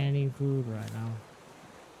any food right now.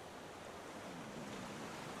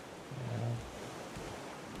 Yeah.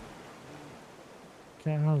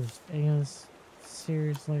 Can't harvest eggs.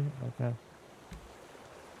 Seriously? Okay.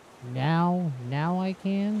 Now I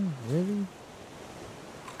can? Really?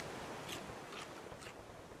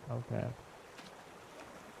 Okay.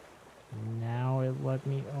 Now it let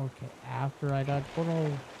me, okay, after I got put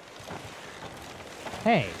over.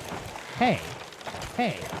 Hey,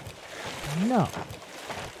 no,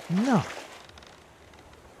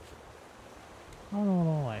 I don't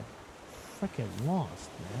know, I freaking lost,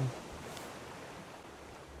 man.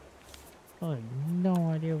 I have no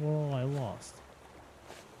idea what all I lost.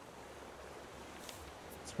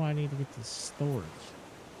 That's why I need to get this storage.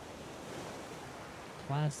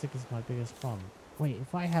 Plastic is my biggest problem. Wait,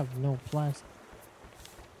 if I have no plastic,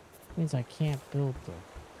 it means I can't build the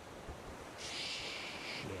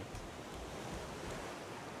shit.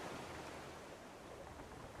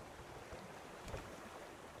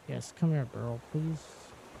 Yes, come here, girl. Please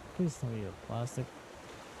tell me you have plastic.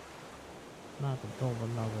 Not to build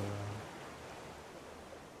another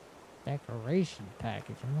decoration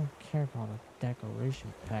package. I don't care about a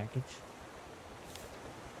decoration package.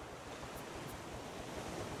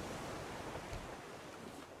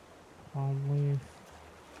 Palm leaf.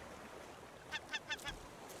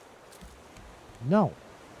 No!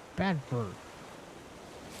 Bad bird.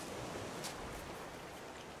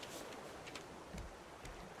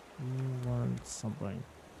 You learned something.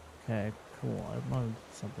 Okay, cool. I learned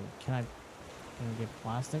something. Can I get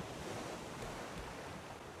plastic?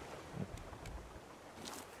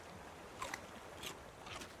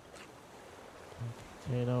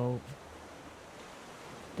 Potato.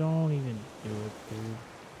 Don't even do it, dude.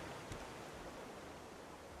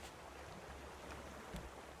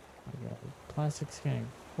 Okay, plastic's getting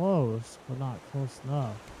close, but not close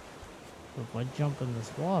enough. So if I jump in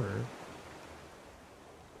this water,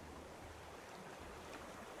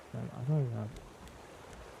 then I don't even have.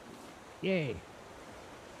 Yay!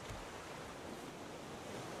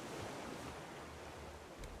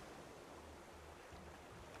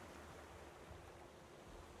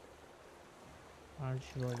 Aren't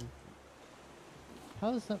you ready? How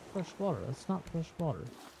is that fresh water? That's not fresh water.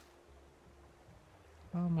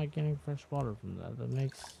 How am I getting fresh water from that? That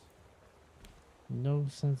makes no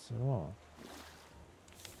sense at all.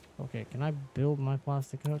 Okay, can I build my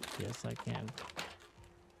plastic hook? Yes, I can.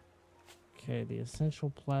 Okay, the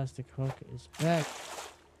essential plastic hook is back.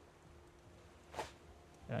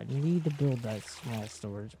 I need to build that small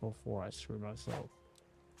storage before I screw myself.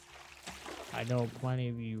 I know plenty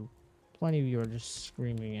of you are just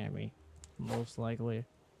screaming at me, most likely.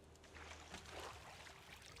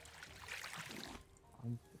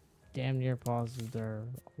 I'm damn near positive there are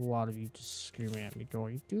a lot of you just screaming at me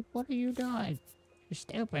going, dude, what are you doing? You're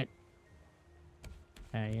stupid.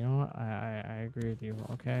 Hey, you know what? I agree with you,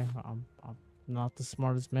 okay? I'm not the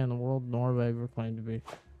smartest man in the world, nor have I ever claimed to be.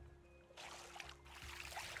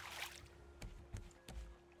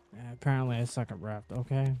 Apparently I suck at Raft.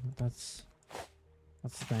 Okay, that's the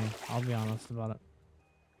thing. I'll be honest about it.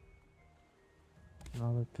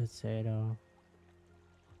 Another potato.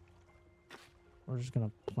 We're just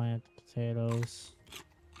gonna plant potatoes.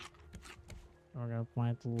 We're gonna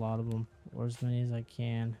plant a lot of them, or as many as I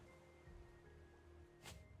can.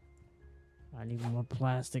 I need more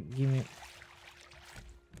plastic. Give me.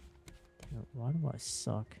 Damn, why do I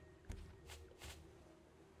suck?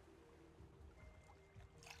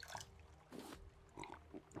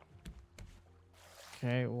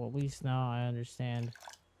 Okay, well at least now I understand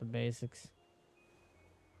the basics.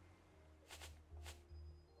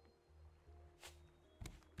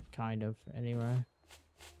 Kind of, anyway.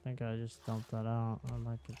 I think I just dumped that out. I'm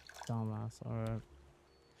like a dumbass. Alright.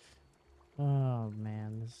 Oh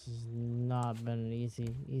man, this has not been an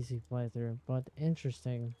easy playthrough, but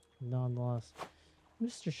interesting nonetheless.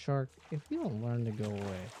 Mr. Shark, if you don't learn to go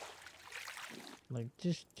away, like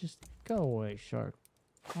just go away, Shark.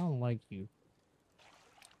 I don't like you.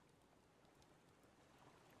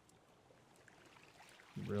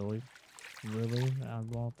 Really? Really? Out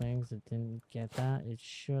of all things, it didn't get that? It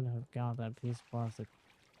should have got that piece of plastic.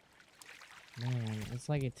 Man, it's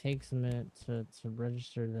like it takes a minute to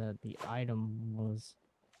register that the item was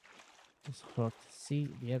hooked. See?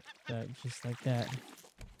 Yep, that just like that.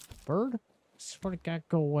 Bird? I swear to God,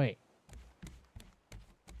 go away.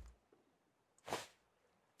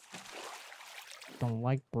 Don't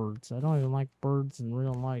like birds. I don't even like birds in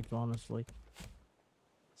real life, honestly.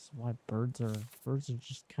 That's why birds are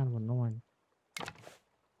just kind of annoying.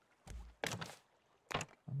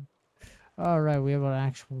 All right, we have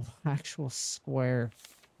an actual square.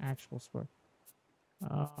 Actual square.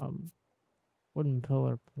 Wooden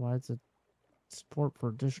pillar provides a support for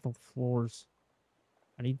additional floors.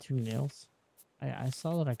 I need 2 nails. I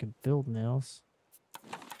saw that I could build nails.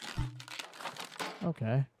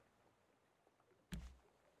 Okay.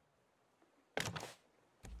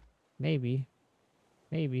 Maybe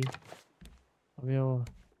I'll be able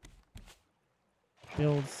to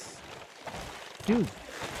build. Dude,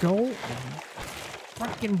 go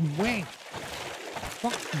fucking way.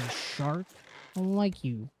 Fuck you, shark. I don't like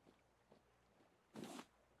you.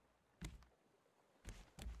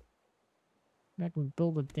 I can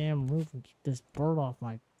build a damn roof and keep this bird off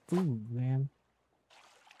my food, man.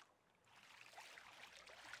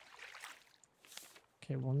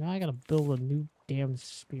 Okay, well now I gotta build a new damn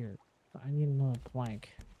spear. I need another plank.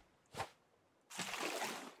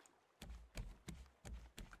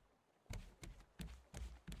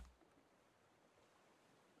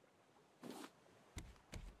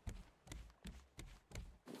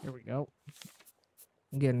 Here we go.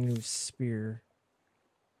 Get a new spear.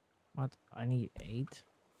 What? I need 8?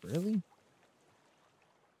 Really?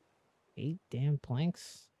 8 damn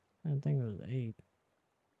planks? I didn't think it was 8.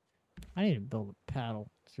 I need to build a paddle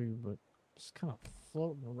too, but just kind of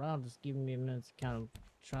floating around, just giving me a minute to kind of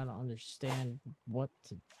try to understand what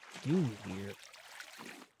to do here.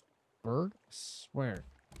 Bird? I swear.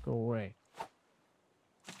 Go away.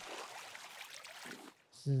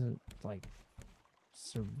 This isn't like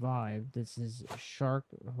survive. This is a shark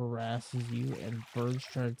harasses you and birds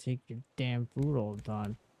try to take your damn food all the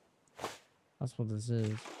time. That's what this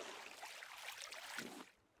is.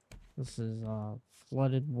 This is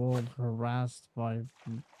flooded world harassed by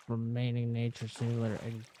remaining nature simulator.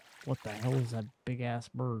 And what the hell is that big ass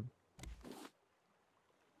bird?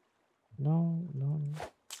 No.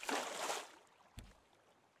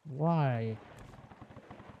 Why?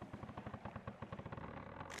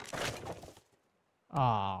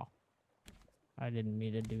 Ah, I didn't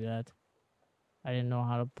mean to do that. I didn't know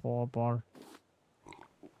how to pull up our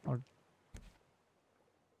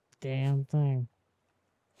damn thing.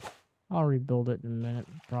 I'll rebuild it in a minute,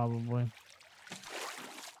 probably.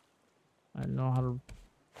 I know how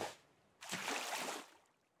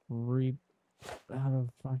to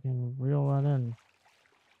fucking reel that in.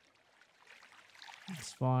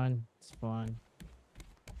 It's fine. It's fine.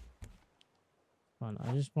 Fine.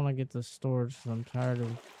 I just want to get the storage because I'm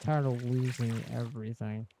tired of losing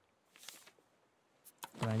everything.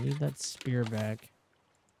 But I need that spear back.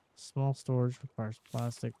 Small storage requires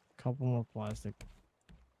plastic. Couple more plastic.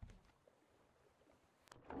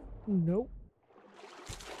 Nope.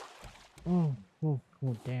 Oh,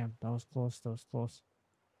 damn. That was close.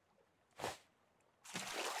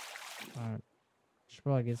 Alright. Should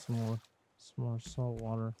probably get some more salt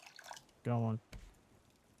water going.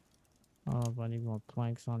 I don't know if I need more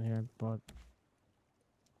planks on here, but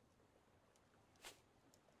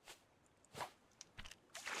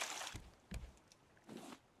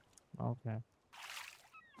okay.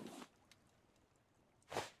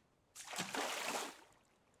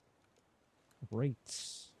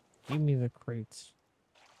 crates. Give me the crates.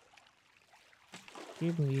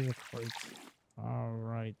 Give me the crates.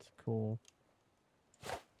 Alright, cool.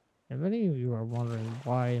 If any of you are wondering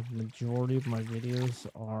why majority of my videos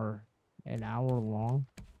are an hour long,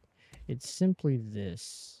 it's simply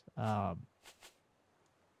this. I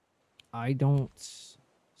don't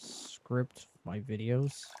script my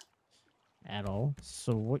videos at all.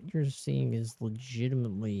 So what you're seeing is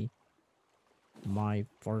legitimately my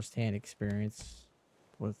first-hand experience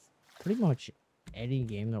with pretty much any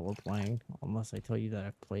game that we're playing, unless I tell you that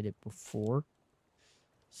I've played it before.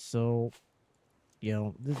 So, you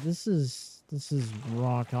know, this is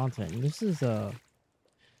raw content, and this is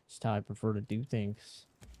just how I prefer to do things.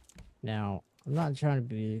 Now, I'm not trying to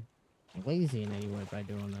be lazy in any way by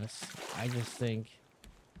doing this. I just think,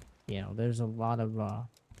 you know, there's a lot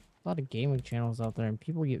of gaming channels out there, and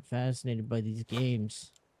people get fascinated by these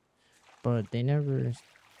games, but they never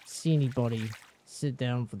see anybody sit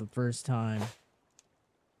down for the first time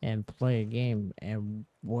and play a game, and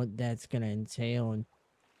what that's gonna entail, and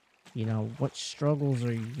you know, what struggles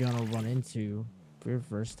are you gonna run into for your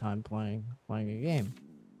first time playing a game.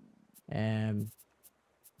 And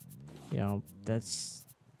you know, that's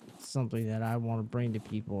something that I want to bring to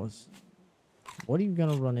people is, what are you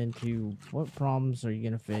gonna run into? What problems are you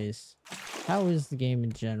gonna face? How is the game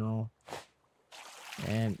in general?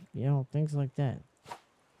 And you know, things like that.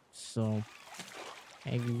 So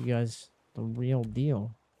I give you guys the real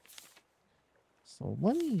deal. So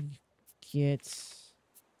let me get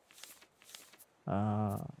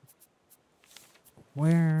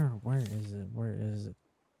where is it?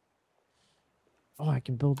 Oh, I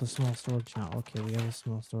can build a small storage now. Okay, we have a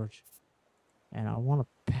small storage. And I want a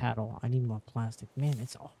paddle. I need more plastic. Man,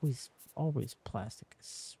 it's always plastic. I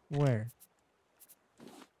swear.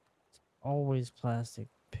 It's always plastic.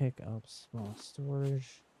 Pick up small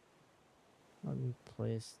storage. Let me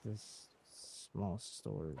place this small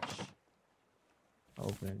storage.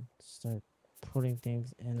 Open. Start putting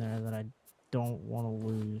things in there that I don't want to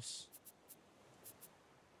lose.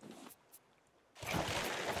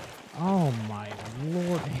 Oh my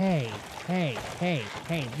lord. Hey,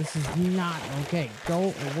 this is not okay.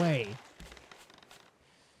 Go away.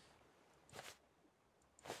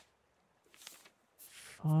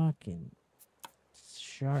 Fucking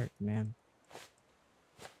shark, man.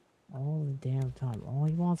 All the damn time. All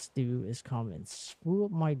he wants to do is come and screw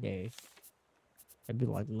up my day. I'd be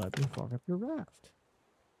like, let me fuck up your raft.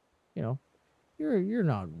 You know, you're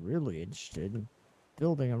not really interested in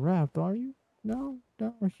building a raft, are you? No,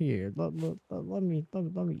 here. Let me eat it.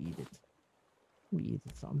 Let me eat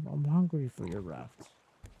it. I'm hungry for your raft.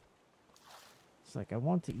 It's like, I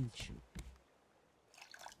want to eat you.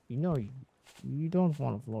 You know, you don't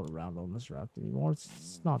want to float around on this raft anymore.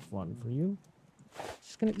 It's not fun for you. It's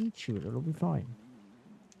just gonna eat you. It'll be fine.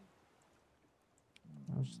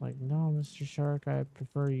 I was like, no, Mr. Shark, I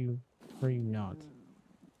prefer you not.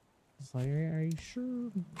 It's like, are you sure?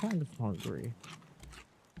 I'm kind of hungry.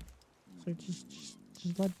 It's like, just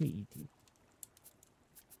let me eat you.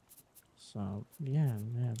 So, yeah,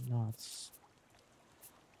 no, it's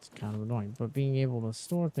kind of annoying. But being able to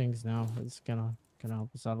store things now is gonna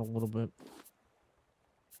help us out a little bit.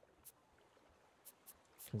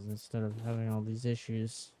 Because instead of having all these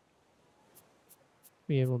issues,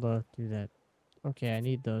 be able to do that. Okay, I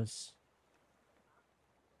need those.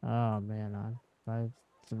 Oh man, I have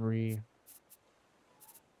 3.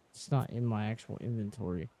 It's not in my actual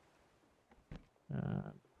inventory.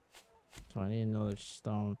 So I need another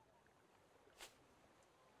stone.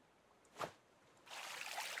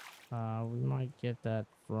 We might get that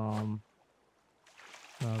from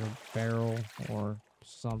another barrel or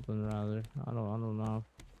something rather. I don't know.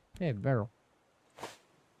 Hey, barrel.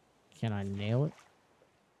 Can I nail it?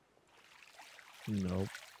 Nope.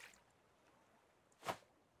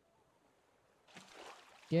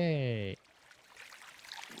 Yay.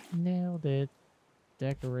 Nailed it.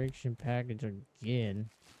 Decoration package again.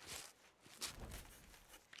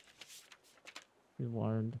 We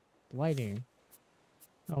learned lighting.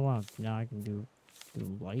 Oh wow, now I can do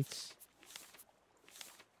lights.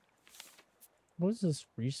 What is this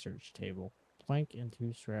research table? Plank and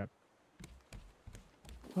 2 scrap.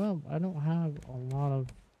 Well, I don't have a lot of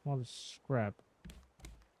scrap.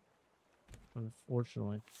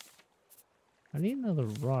 Unfortunately. I need another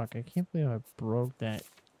rock. I can't believe I broke that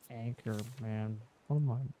anchor, man. What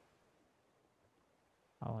am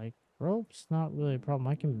I like rope's not really a problem.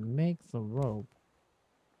 I can make the rope.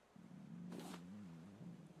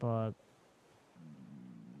 But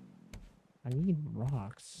I need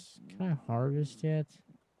rocks. Can I harvest yet?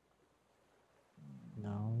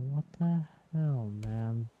 No, what the hell,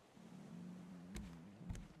 man?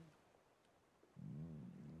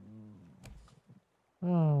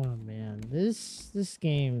 Oh man, this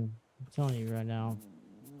game, I'm telling you right now,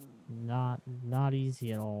 not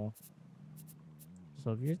easy at all.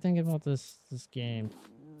 So if you're thinking about this game,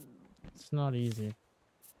 it's not easy.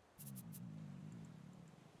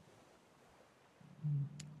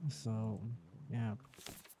 So yeah,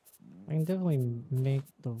 I can definitely make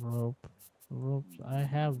the rope. The rope, I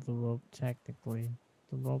have the rope technically.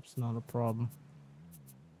 The rope's not a problem.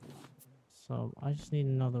 So I just need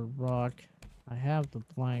another rock. I have the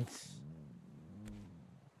planks.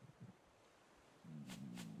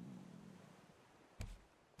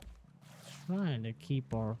 Trying to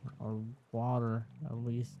keep our water at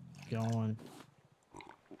least going.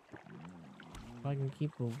 If I can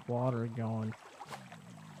keep the water going,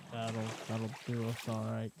 that'll do us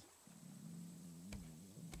alright.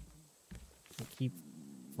 To keep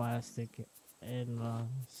plastic in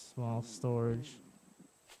small storage.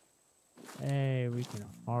 Hey, we can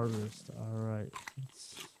harvest. Alright.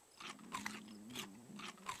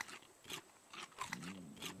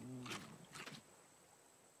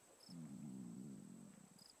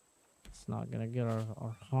 It's not gonna get our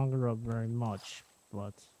hunger up very much,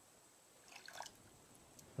 but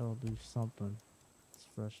it'll do something. It's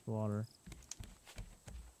fresh water.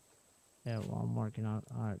 Yeah, well, I'm working on.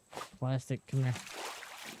 Alright, plastic, come here.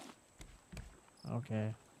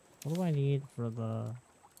 Okay. What do I need for the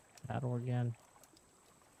paddle again?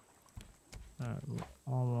 Alright,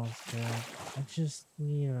 almost there. I just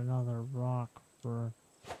need another rock for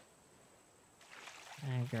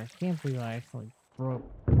anchor. I can't believe I actually broke.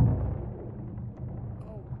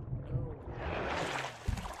 Oh, no.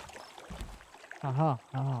 Haha,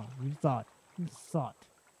 haha, you thought. You thought.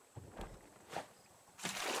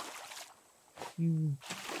 You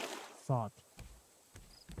thought.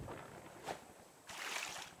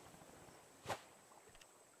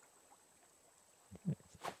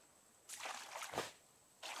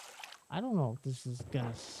 I don't know if this is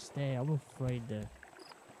gonna stay. I'm afraid to.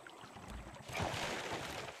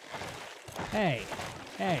 Hey,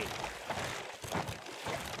 hey.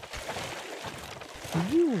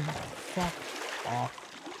 Can you fuck off?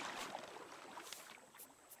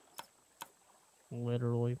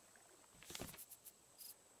 Literally.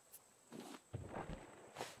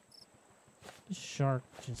 This shark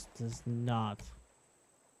just does not.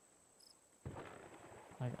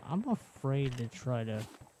 Like, I'm afraid to try to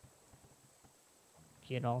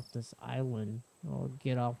get off this island or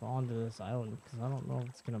get off onto this island because I don't know if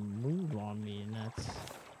it's gonna move on me, and that's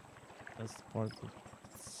the part that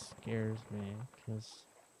scares me because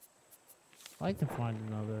I like to find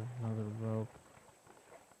another rope.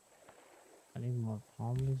 I need more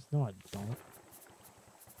palm leaves. No, I don't.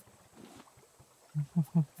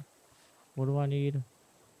 What do I need?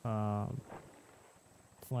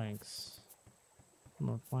 Planks.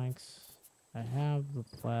 More planks. I have the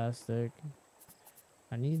plastic.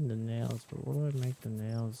 I need the nails, but what do I make the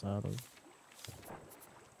nails out of?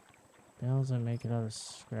 Nails I make it out of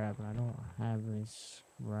scrap, and I don't have any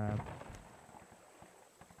scrap.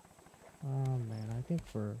 Oh man, I think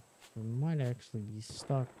we might actually be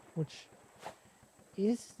stuck, which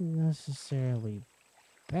isn't necessarily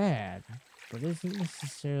bad, but isn't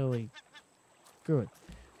necessarily good.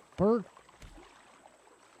 Bird.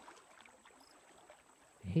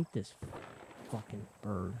 I hate this fucking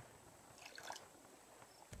bird.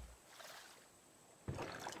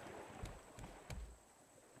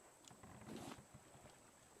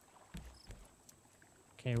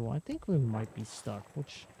 Okay, well, I think we might be stuck,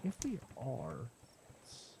 which, if we are,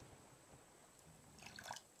 it's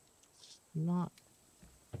not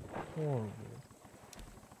horrible.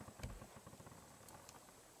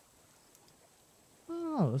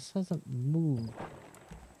 Oh, this hasn't moved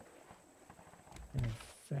in a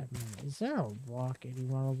fat minute. Is there a rock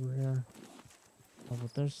anywhere over here? Oh,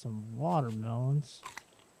 but there's some watermelons.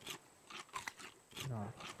 Get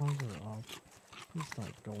our hunger up. Please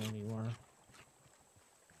don't go anywhere.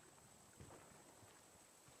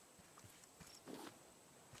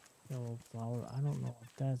 Yellow flower. I don't know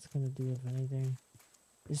what that's gonna do, if anything.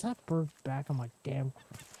 Is that bird back on my damn...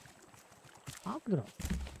 I'm gonna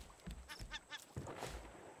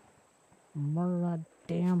murder that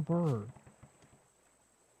damn bird.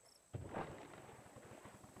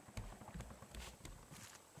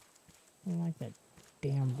 I don't like that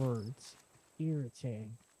damn bird. It's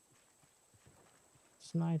irritating.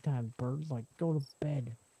 It's nighttime, bird. Like, go to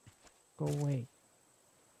bed. Go away.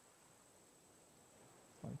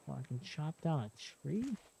 Like, well, I can chop down a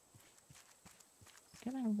tree?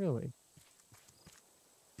 Can I really?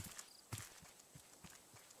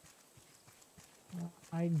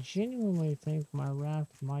 I genuinely think my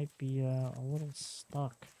raft might be a little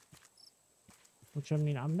stuck. Which, I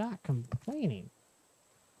mean, I'm not complaining.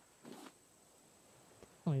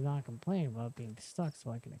 Definitely not complaining about being stuck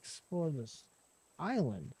so I can explore this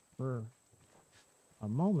island for a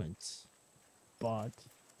moment. But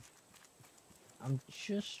I'm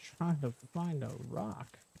just trying to find a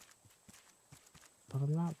rock. But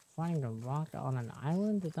I'm not finding a rock on an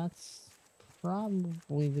island? That's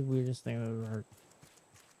probably the weirdest thing I've ever heard.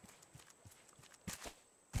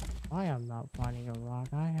 Why I'm not finding a rock,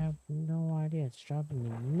 I have no idea. It's driving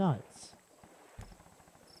me nuts.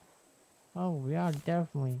 Oh, we are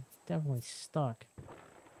definitely stuck.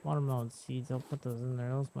 Watermelon seeds, I'll put those in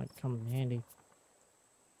there. Those might come in handy.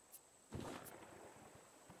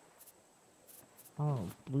 Oh,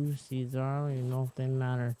 blue seeds are. I don't even know if they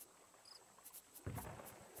matter.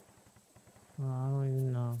 I don't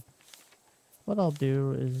even know. What I'll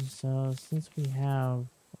do is, since we have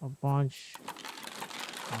a bunch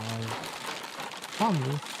of palm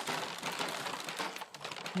leaves,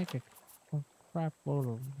 make a crap load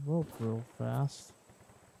of rope real fast.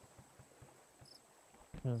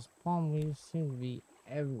 Because palm leaves seem to be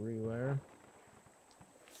everywhere.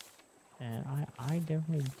 And I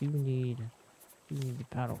definitely do need the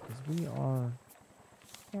paddle because we are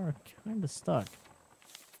kind of stuck.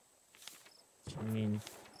 I mean,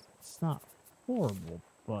 it's not horrible,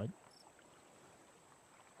 but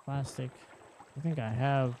plastic. I think I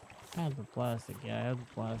have the plastic. Yeah, I have the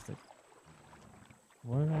plastic.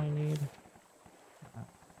 What do I need?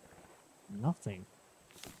 Nothing.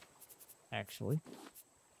 Actually,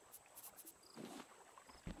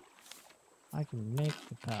 I can make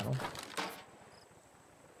the paddle.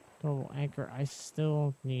 Double anchor. I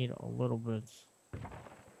still need a little bit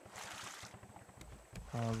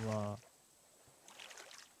of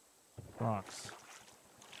rocks.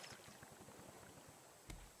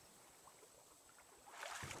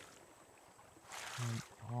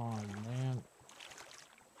 Oh man,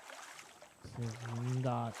 this is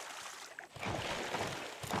not.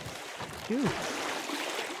 Dude.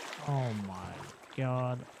 Oh my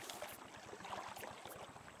god.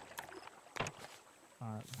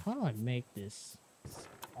 Alright, how do I make this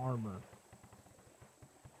armor?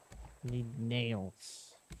 I need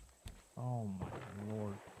nails. Oh my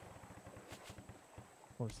lord.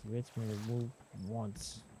 Of course, it gets me to move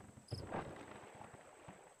once.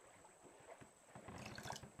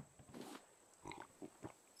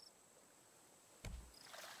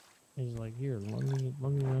 He's like, here, let me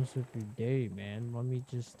mess with your day, man. Let me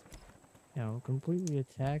just, you know, completely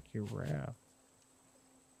attack your raft.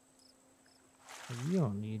 You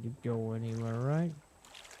don't need to go anywhere, right?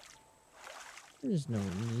 There's no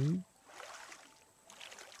need.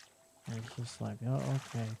 And it's just like, oh,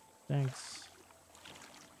 okay. Thanks.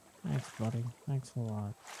 Thanks, buddy. Thanks a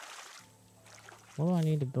lot. What do I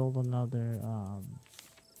need to build another,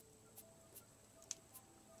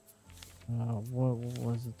 what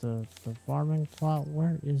was it, the farming plot?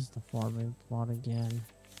 Where is the farming plot again?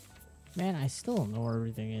 Man, I still don't know where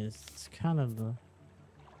everything is. It's kind of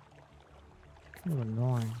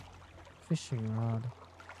annoying. Fishing rod.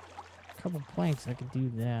 A couple planks, I could do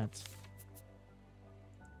that.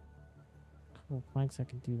 A couple planks, I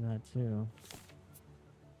could do that too.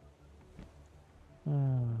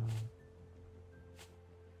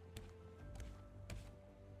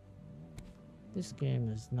 This game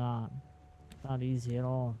is not easy at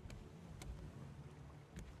all.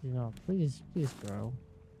 You know, please grow.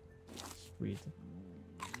 Just breathe.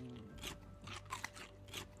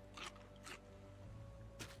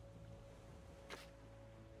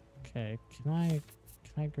 Okay, can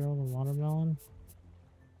I grow the watermelon?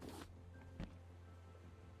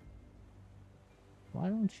 Why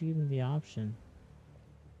don't you give me the option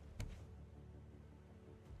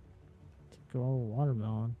to grow a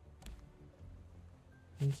watermelon?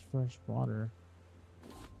 Needs fresh water.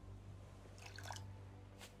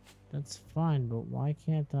 That's fine, but why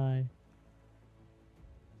can't I?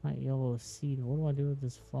 Not yellow seed. What do I do with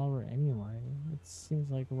this flower anyway? It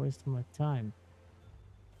seems like a waste of my time.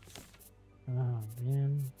 Oh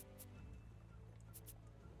man.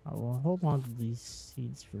 I will hold on to these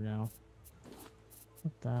seeds for now.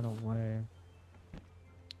 Put that away.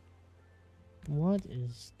 What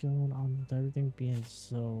is going on with everything being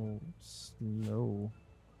so slow?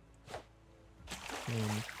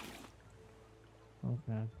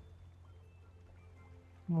 Okay.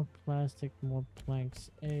 More plastic, more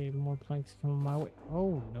planks. Hey, more planks coming my way.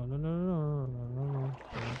 Oh, no.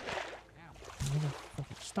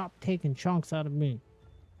 Stop taking chunks out of me.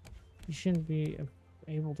 You shouldn't be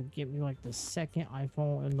able to get me like the second I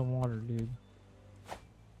fall in the water, dude.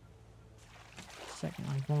 Second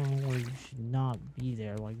I fall in the water, you should not be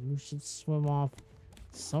there. Like, you should swim off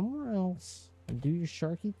somewhere else And do your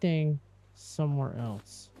sharky thing somewhere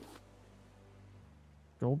else.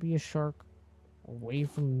 Go be a shark away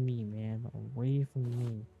from me, man. Away from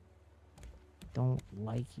me. Don't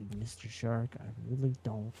like you, Mr. Shark. I really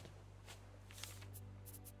don't.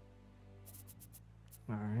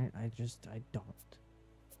 Alright, I don't.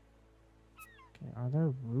 Okay, are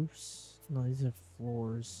there roofs? No, these are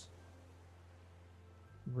floors.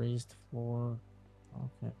 Raised floor.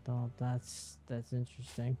 Okay, no, that's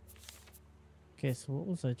interesting. Okay, so what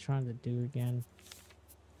was I trying to do again?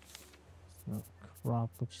 So crop,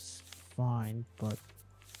 which is fine, but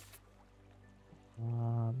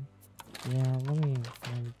yeah, let me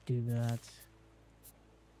do that.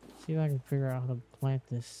 See if I can figure out how to plant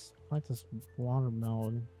this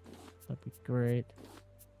watermelon. That'd be great.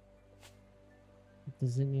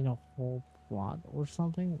 Does it need a whole plot or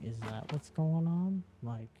something? Is that what's going on?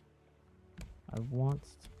 Like, I want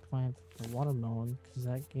to plant the watermelon because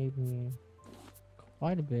that gave me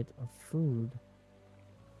quite a bit of food.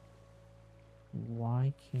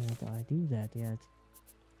 Why can't I do that yet?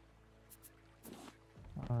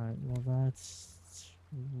 Alright, well that's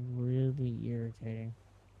really irritating.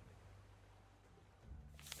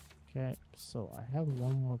 Okay, so I have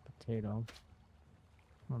one more potato.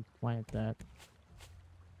 I'm gonna plant that.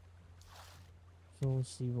 Fill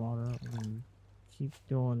seawater and keep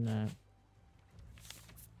doing that.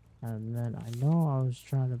 And then I know I was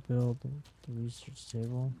trying to build the research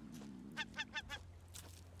table.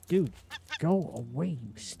 Dude, go away,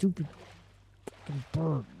 you stupid fucking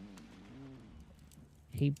bird.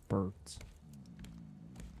 Hate birds.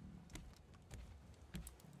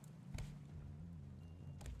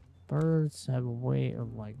 Birds have a way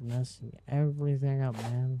of like messing everything up,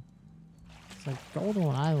 man. It's like go to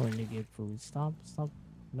an island to get food. Stop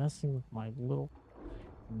messing with my little.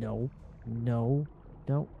 No.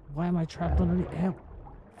 Why am I trapped underneath? Help!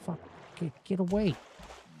 Fuck! Get away!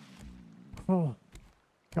 Oh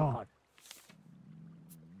God!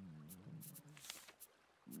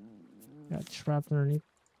 Got trapped underneath.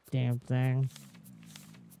 Damn thing.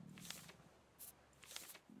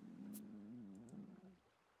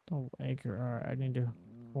 Oh, anchor. Alright, I need to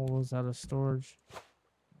pull those out of storage.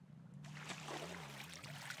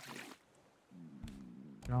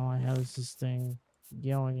 And all I have is this thing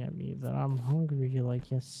yelling at me that I'm hungry. Like,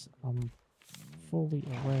 yes, I'm fully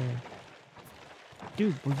aware.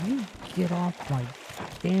 Dude, will you get off my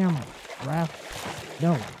damn raft?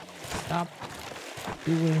 No. Stop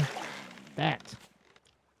doing that.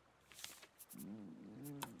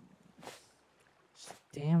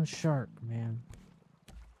 Damn shark, man.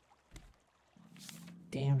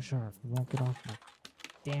 Damn shark. Won't get off my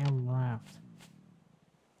damn raft.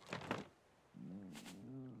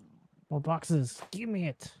 More boxes. Give me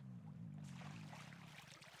it.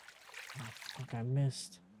 Oh, fuck, I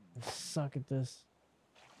missed. I suck at this.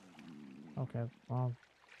 Okay, well.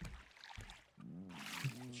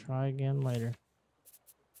 Try again later.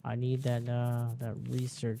 I need that that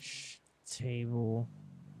research table,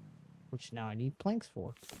 which now I need planks for.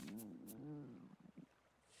 Of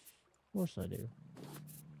course I do.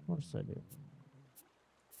 Of course I do.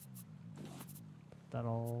 Put that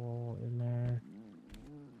all in there.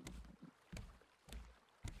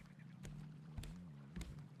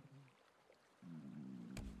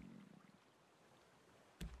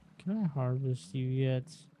 Can I harvest you yet?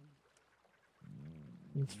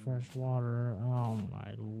 It's fresh water. Oh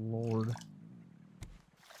my lord.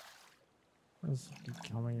 This is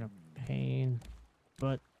becoming a pain.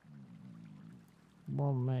 But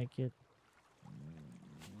we'll make it.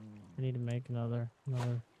 I need to make another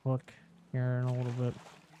hook here in a little bit.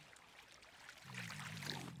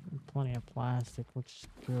 And plenty of plastic, which is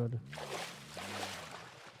good.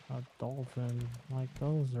 A dolphin, like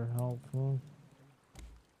those are helpful.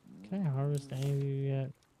 Can I harvest any of you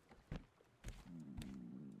yet?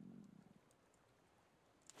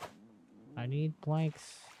 I need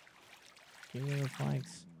planks. Give me the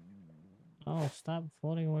planks. Oh, stop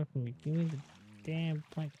floating away from me. Give me the damn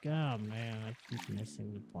plank. Oh man, I keep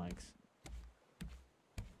missing the planks.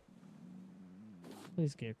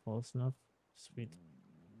 Please get close enough. Sweet.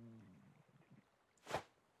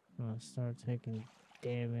 I'm gonna start taking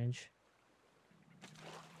damage.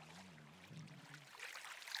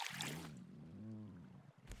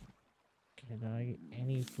 Okay, did I get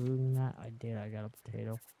any food in that? I did. I got a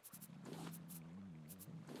potato.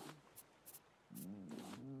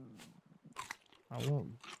 I won't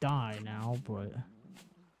die now, but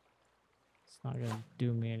it's not gonna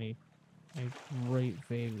do me any great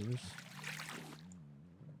favors.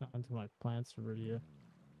 Not until my plants are ready to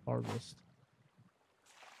harvest.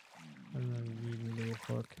 And then you need a new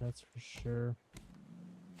hook, that's for sure.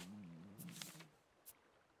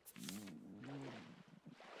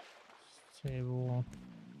 Table.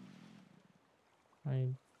 I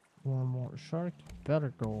need one more. Shark, you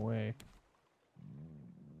better go away.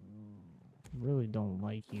 Really don't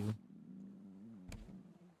like you.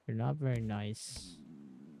 You're not very nice.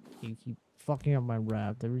 You keep fucking up my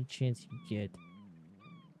raft every chance you get.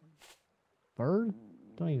 Bird?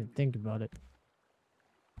 Don't even think about it.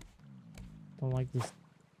 Don't like this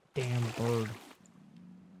damn bird.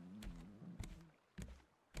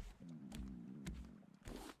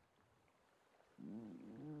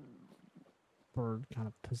 Bird kind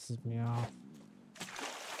of pisses me off.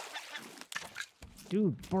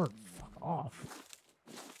 Dude, bird, fuck off.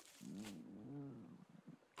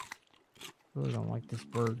 Really don't like this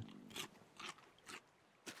bird.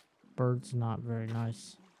 Bird's not very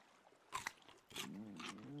nice.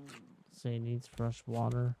 Say it needs fresh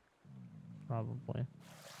water. Probably.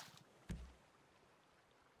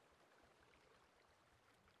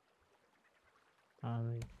 I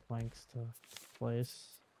need planks to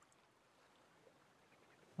place.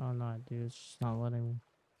 Oh no, dude, it's just not letting me.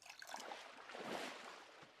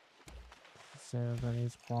 Say that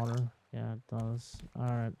needs water. Yeah, it does.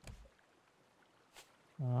 Alright.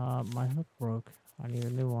 My hook broke. I need a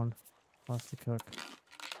new one. Plus the cook.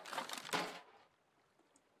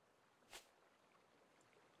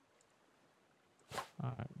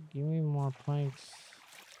 Alright, give me more planks.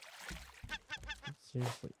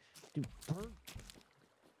 Seriously. Dude, bird.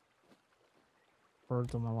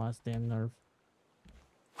 Bird's on my last damn nerve.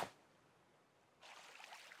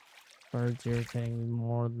 Bird's irritating me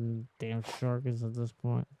more than damn shark is at this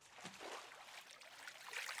point.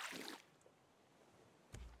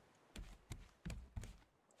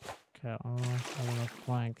 Okay, I don't know if I have enough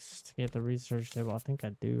planks to get the research table. I think I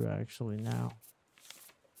do actually now.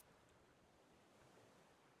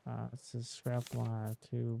 It says scrap wire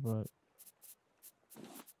too, but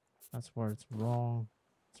that's where it's wrong.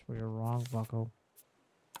 That's where you're wrong, bucko.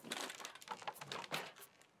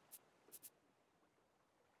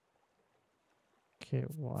 Okay,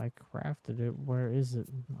 well I crafted it. Where is it?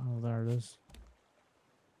 Oh, there it is.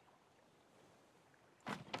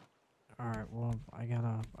 Alright, well I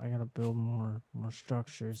gotta build more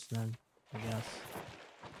structures then, I guess.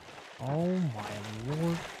 Oh my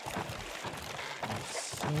lord. I'm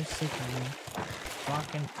so sick of you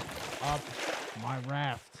fucking up my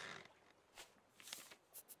raft.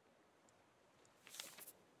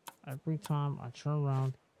 Every time I turn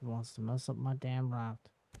around, he wants to mess up my damn raft.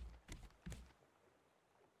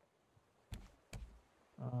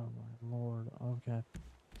 Oh my lord, okay.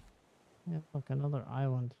 Yeah, look, another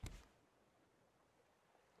island.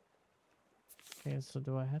 Okay, so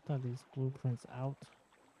do I have to have these blueprints out?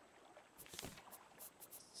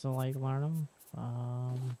 So like learn them?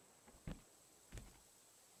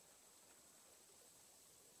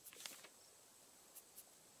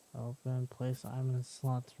 Open, place island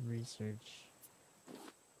slot to research.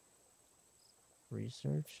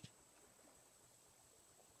 Researched?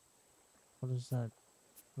 What is that?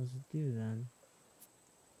 What does it do then?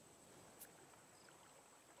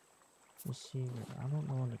 Receiver. I don't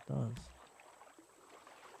know what it does.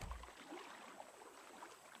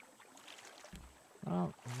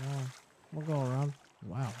 Oh, yeah. We'll go around.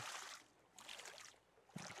 Wow.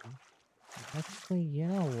 Actually, you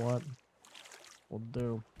know what? We'll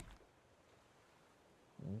do.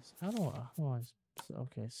 How do I...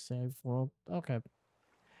 Okay, save world. Okay.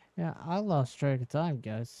 Yeah, I lost track of time,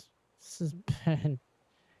 guys. This has been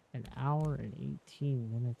an hour and 18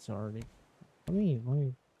 minutes already. Let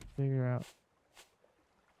me figure out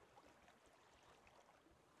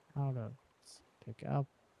how to pick up.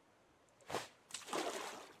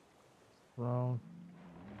 Throw.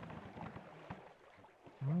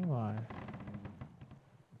 How do I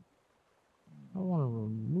want to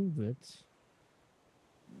remove it.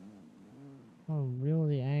 I want to reel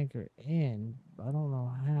the anchor in, but I don't know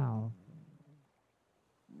how.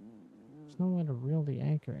 There's no way to reel the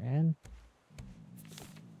anchor in.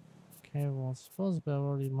 Okay, well, it's supposed to be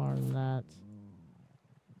already more than that.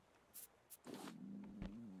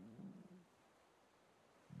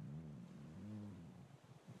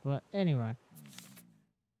 But anyway,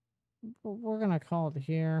 we're gonna call it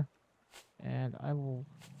here, and I will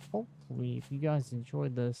hopefully, if you guys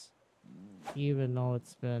enjoyed this, even though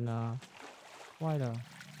it's been quite a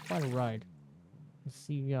ride. I'll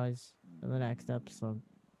see you guys in the next episode.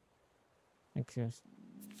 Thanks, guys.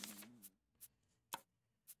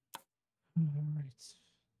 All right.